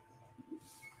fan.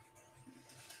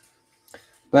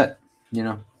 But, you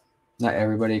know, not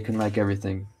everybody can like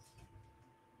everything.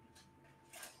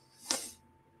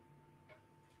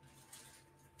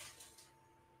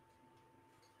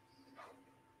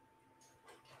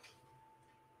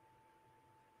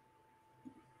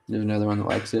 There's another one that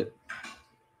likes it.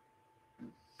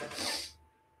 I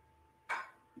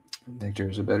think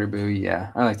there's a better buoy.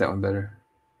 Yeah, I like that one better.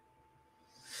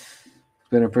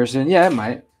 Better person? Yeah, it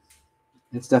might.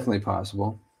 It's definitely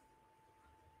possible.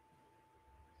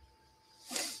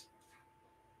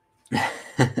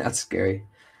 That's scary.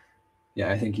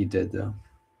 Yeah, I think he did, though.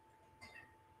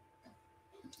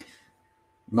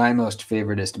 My most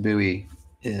favoritist buoy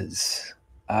is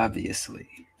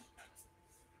obviously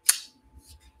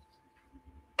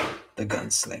the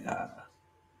Gunslinger.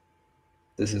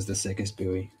 This is the sickest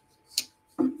buoy.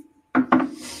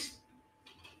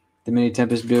 The Mini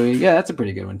Tempest buoy. Yeah, that's a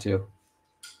pretty good one, too.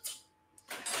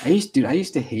 I used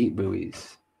to hate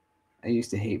buoys.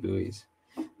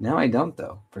 Now I don't,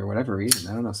 though, for whatever reason.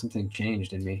 I don't know, something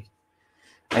changed in me.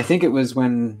 I think it was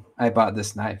when I bought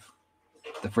this knife,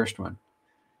 the first one.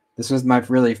 This was my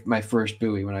first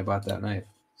buoy when I bought that knife,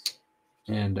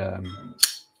 and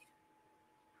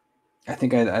I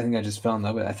think I just fell in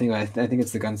love with it. I think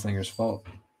it's the Gunslinger's fault.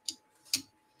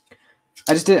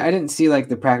 I didn't see like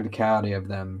the practicality of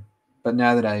them, but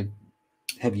now that I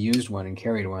have used one and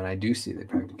carried one, I do see the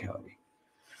practicality.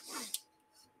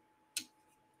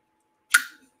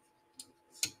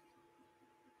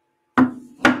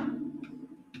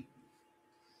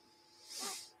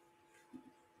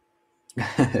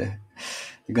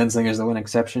 The Gunslinger is the one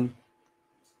exception.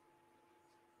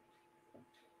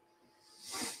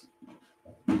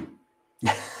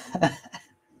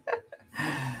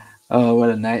 Oh, what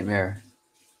a nightmare.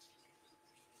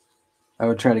 I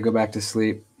would try to go back to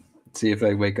sleep, see if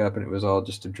I wake up and it was all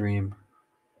just a dream.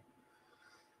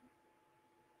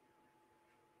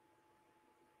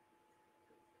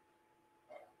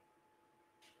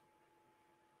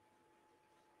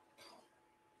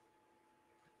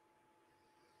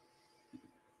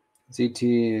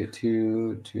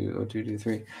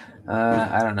 ZT20223.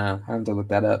 I don't know. I have to look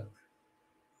that up.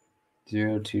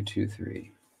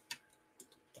 0223.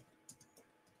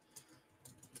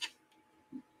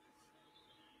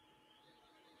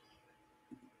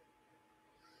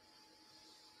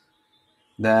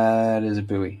 That is a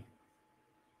buoy.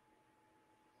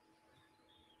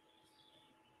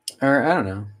 Or I don't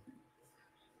know.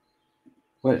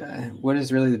 What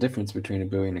is really the difference between a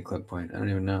buoy and a clip point? I don't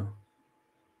even know.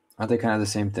 Aren't they kind of the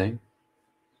same thing?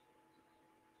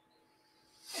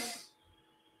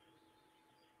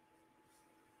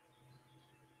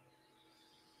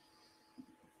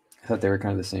 thought they were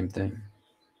kind of the same thing.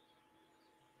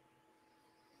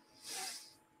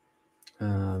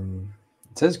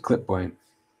 It says clip point,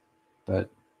 but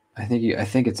I think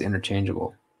it's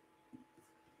interchangeable,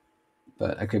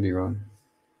 but I could be wrong.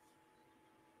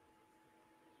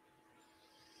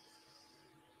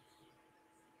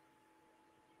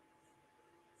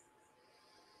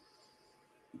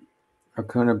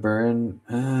 Arcona Burn,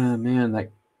 man,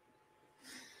 that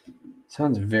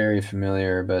sounds very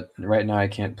familiar, but right now I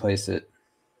can't place it.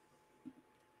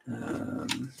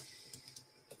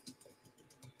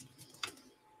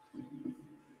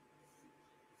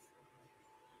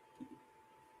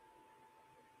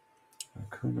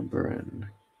 Arcona Burn.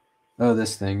 Oh,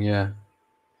 this thing, yeah.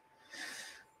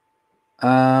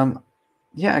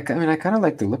 Yeah, I mean, I kind of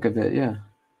like the look of it, yeah.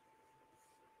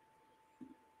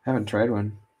 Haven't tried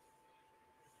one.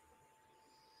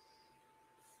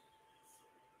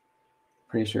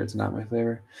 Pretty sure it's not my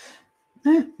flavor.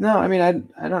 No, I mean,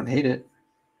 I don't hate it.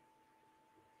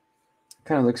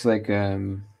 Kind of looks like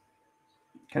kind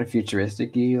of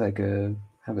futuristic-y, like I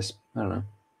don't know.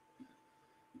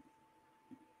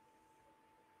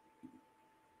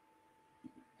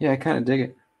 Yeah, I kind of dig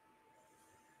it.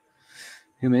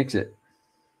 Who makes it?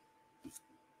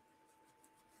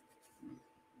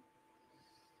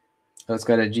 Oh, it's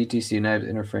got a GTC knives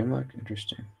inner frame lock.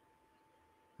 Interesting.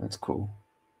 That's cool.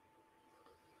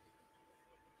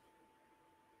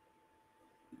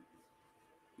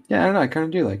 Yeah, I don't know. I kind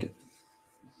of do like it.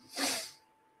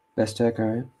 Best tech, all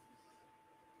right.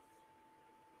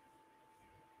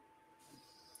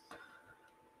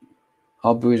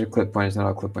 All buoys are clip points, not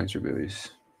all clip points are buoys.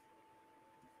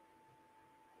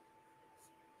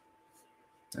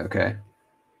 Okay.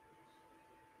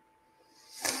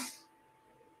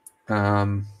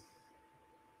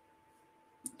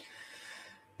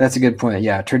 That's a good point.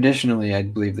 Yeah, traditionally, I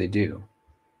believe they do.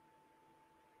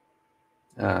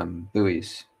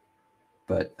 Buoys,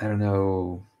 but I don't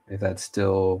know if that's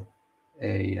still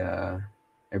a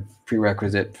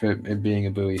prerequisite for it being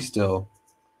a buoy still.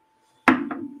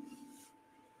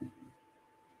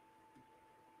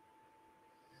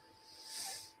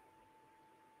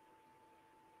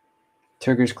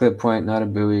 Turkish clip point, not a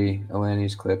buoy.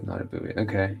 Alani's clip, not a buoy.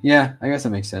 Okay. Yeah, I guess that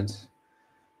makes sense.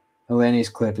 Alani's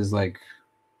clip is like,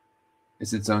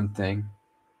 it's its own thing.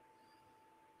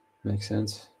 Makes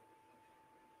sense.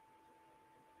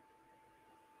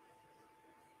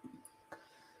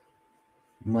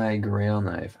 My Grail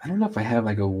knife. I don't know if I have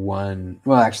like a one.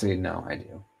 Well, actually, no, I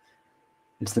do.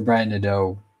 It's the Brian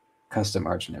Nadeau custom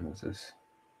arch nemesis.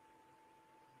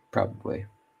 Probably.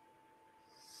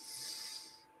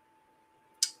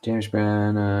 James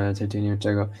Brown, titanium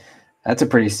Tego. That's a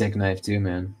pretty sick knife too,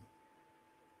 man.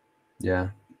 Yeah.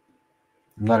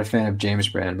 I'm not a fan of James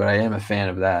Brand, but I am a fan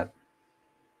of that.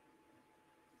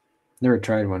 Never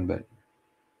tried one, but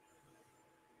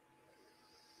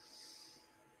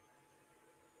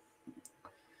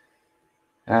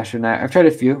Astronaut. I've tried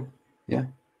a few. Yeah.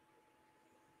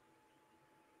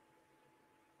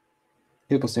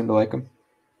 People seem to like them.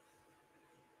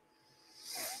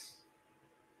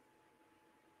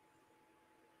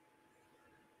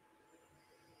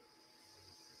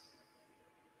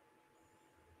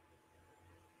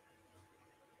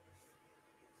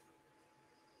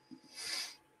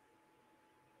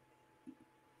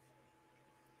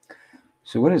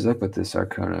 So what is up with this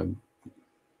Arcona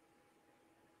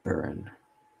Burn?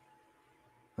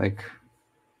 Like,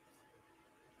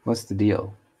 what's the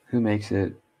deal? Who makes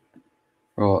it?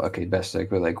 Well, okay, best tech,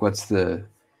 but like, what's the?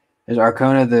 Is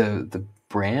Arcona the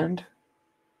brand?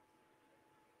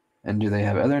 And do they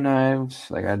have other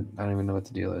knives? Like, I don't even know what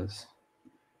the deal is.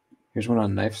 Here's one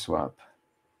on Knife Swap.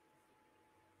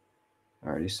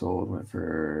 Already sold. Went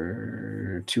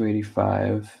for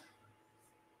 $285.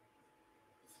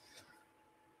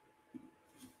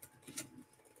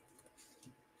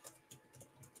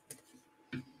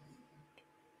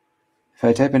 If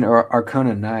I type in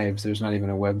Arcona knives, there's not even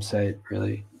a website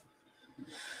really.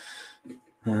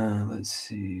 Let's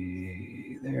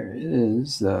see. There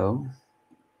is though.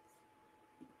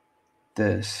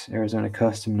 This Arizona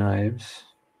Custom Knives.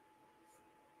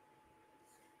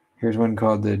 Here's one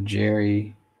called the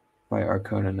Jerry by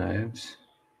Arcona Knives.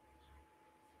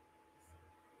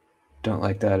 Don't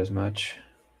like that as much.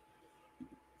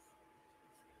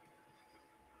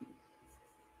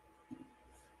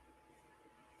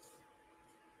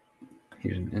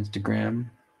 Here's an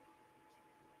Instagram.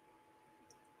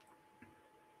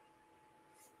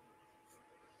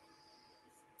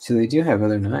 So they do have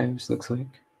other knives, looks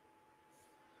like.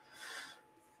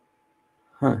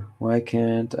 Huh, why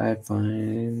can't I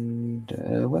find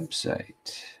a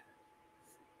website?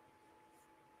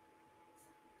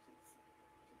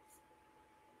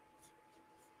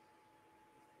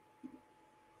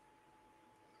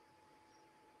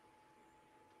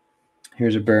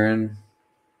 Here's a burn.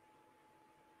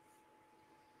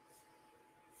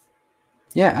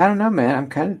 Yeah, I don't know, man. I'm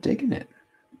kind of digging it.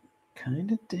 Kind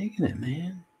of digging it,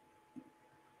 man.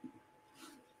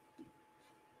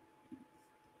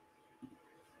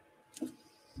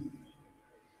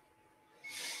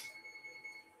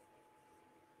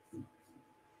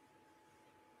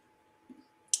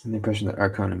 And the impression that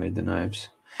Arcona made the knives.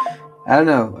 I don't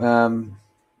know.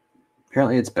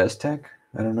 Apparently it's Best Tech.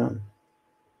 I don't know.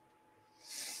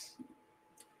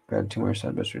 Grabbed 2 more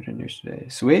side by Side today.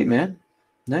 Sweet, man.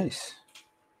 Nice.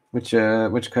 Which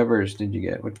covers did you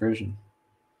get? What version?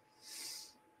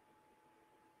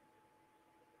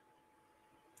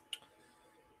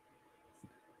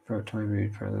 Pro 20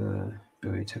 read for the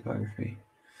Doody typography.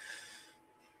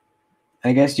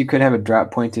 I guess you could have a drop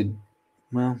pointed.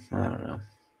 Well, I don't know.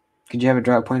 Could you have a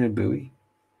drop pointed buoy?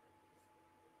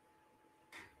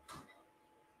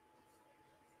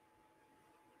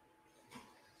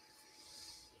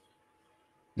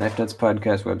 Knife Nuts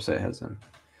podcast website has them.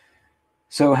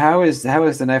 So how is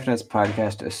the Knife Nuts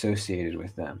podcast associated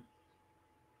with them?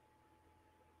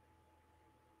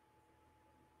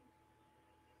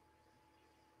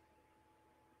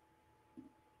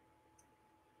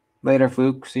 Later,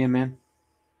 Fluke. See you, man.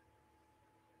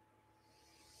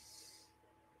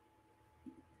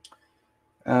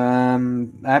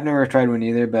 I've never tried one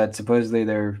either, but supposedly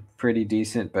they're pretty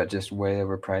decent, but just way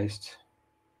overpriced.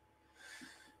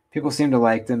 People seem to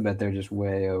like them, but they're just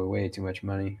way too much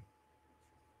money.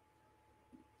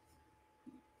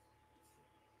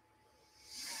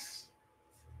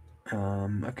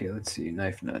 Okay, let's see.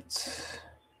 Knife Nuts.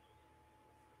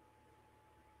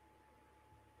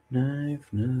 Knife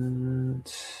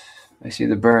Nuts. I see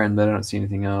the burn, but I don't see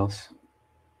anything else.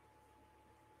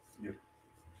 Yep.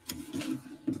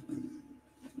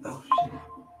 Oh, shit.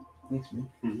 Thanks,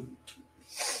 man.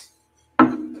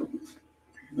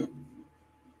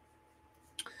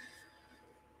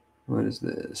 What is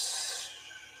this?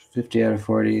 50 out of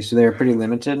 40. So they're pretty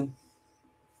limited.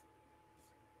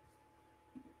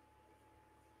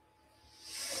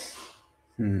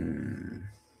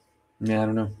 Yeah, I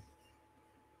don't know.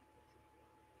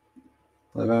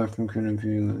 Live out from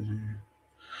Kunin.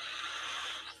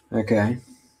 Okay.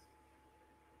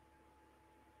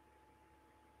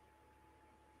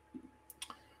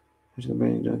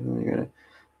 Definitely got it.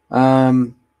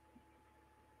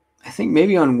 I think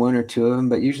maybe on 1 or 2 of them,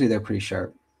 but usually they're pretty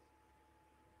sharp.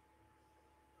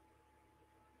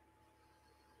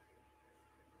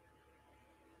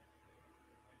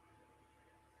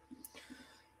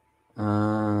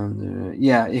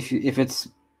 Yeah, if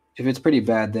it's pretty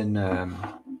bad, then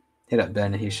hit up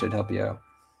Ben. He should help you out.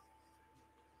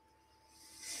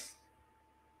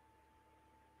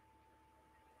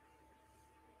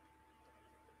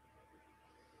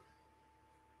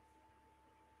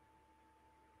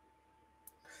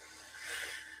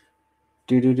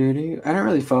 I don't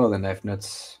really follow the Knife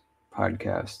Nuts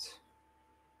podcast.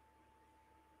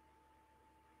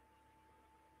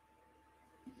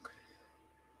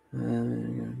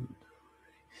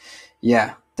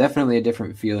 Yeah, definitely a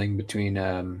different feeling between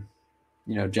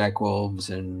Jack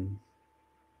Wolves and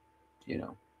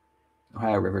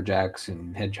Ohio River Jacks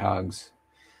and Hedgehogs.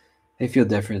 They feel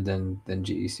different than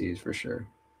GECs for sure.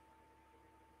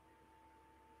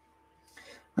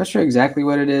 I'm not sure exactly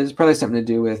what it is. Probably something to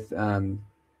do with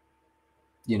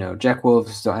Jack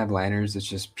Wolves don't have liners. It's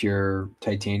just pure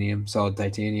titanium, solid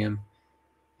titanium,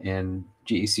 and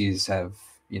GECs have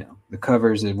the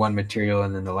covers is one material,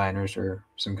 and then the liners are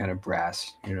some kind of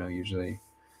brass. Usually,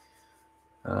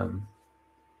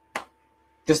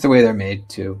 just the way they're made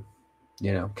too.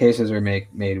 Cases are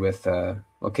made with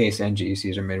case and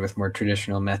GECs are made with more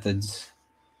traditional methods.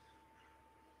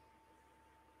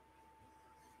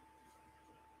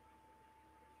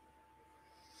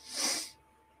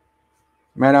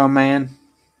 Right on, man.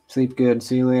 Sleep good.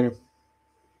 See you later.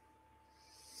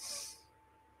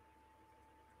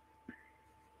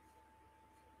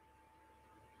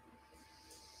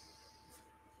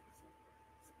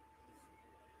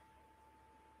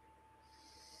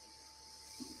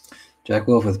 Jack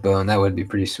Wolf with bone. That would be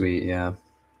pretty sweet, yeah.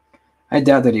 I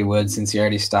doubt that he would, since he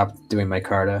already stopped doing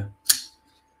micarta.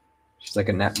 Just like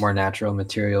a more natural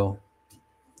material.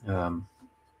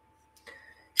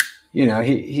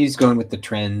 He's going with the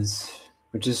trends,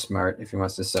 which is smart if he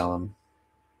wants to sell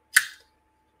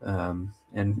them.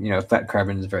 And fat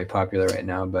carbon is very popular right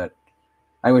now, but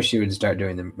I wish he would start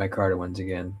doing the micarta ones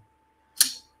again.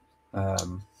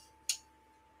 Bone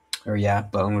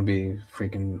would be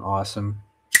freaking awesome.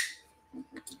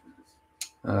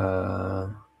 I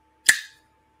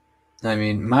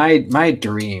mean, my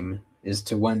dream is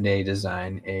to one day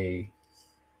design a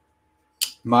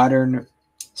modern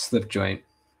slip joint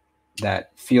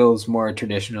that feels more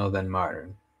traditional than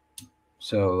modern.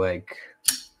 So like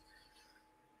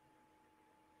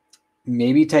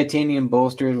maybe titanium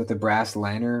bolsters with a brass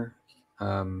liner,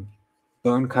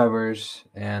 bone covers,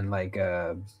 and like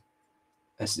a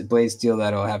blade steel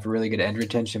that'll have really good end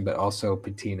retention, but also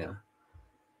patina,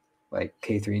 like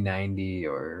K390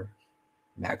 or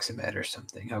Maximet or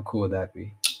something. How cool would that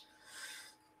be?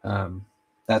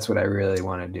 That's what I really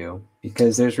want to do,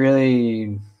 because there's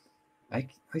really, at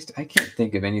least I can't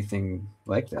think of anything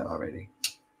like that already.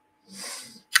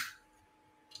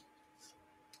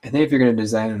 I think if you're going to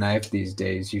design a knife these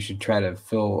days, you should try to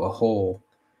fill a hole.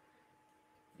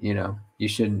 You know, you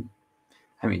shouldn't.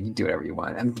 I mean, you do whatever you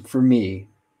want. And for me,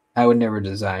 I would never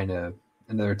design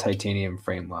another titanium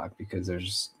frame lock because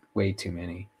there's way too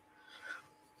many.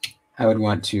 I would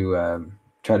want to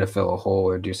try to fill a hole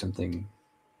or do something,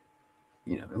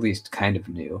 you know, at least kind of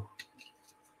new.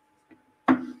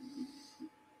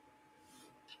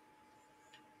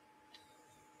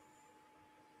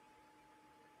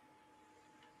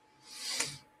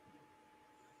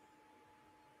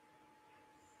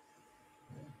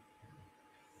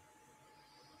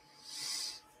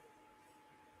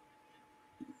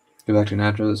 Go back to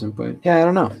natural at some point. Yeah, I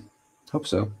don't know. Hope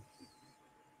so.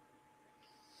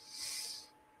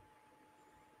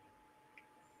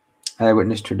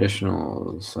 Eyewitness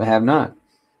traditionals. I have not.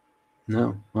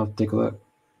 No, I'll have to take a look.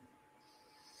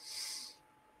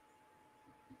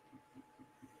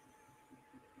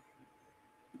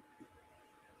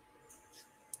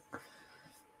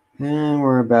 And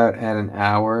we're about at an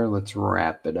hour. Let's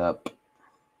wrap it up.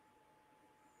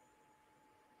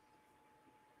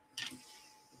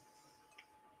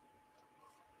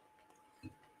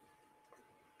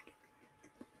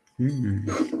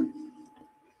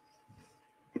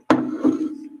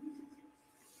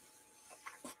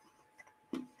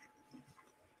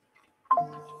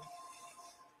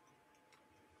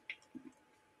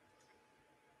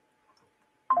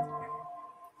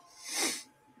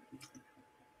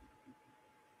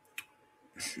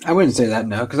 I wouldn't say that,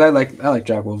 no, because I like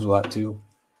Jack Wolves a lot too.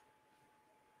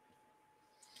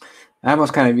 I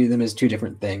almost kind of view them as two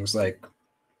different things, like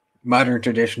modern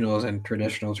traditionals and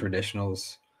traditional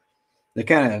traditionals. They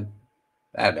kind of,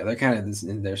 I don't know, they're kind of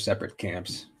in their separate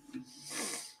camps.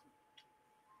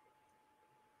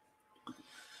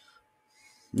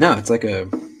 No, it's like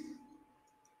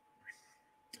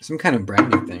some kind of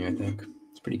branding thing, I think.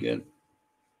 It's pretty good.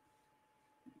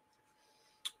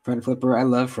 Front flipper, I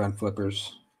love front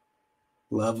flippers.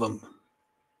 Love them.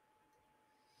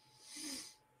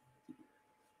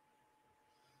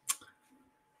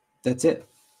 That's it.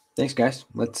 Thanks, guys.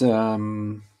 Let's get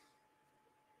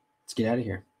out of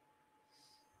here.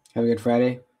 Have a good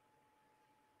Friday.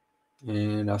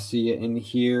 And I'll see you in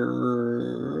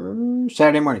here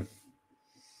Saturday morning.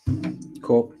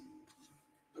 Cool.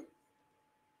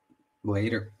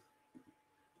 Later.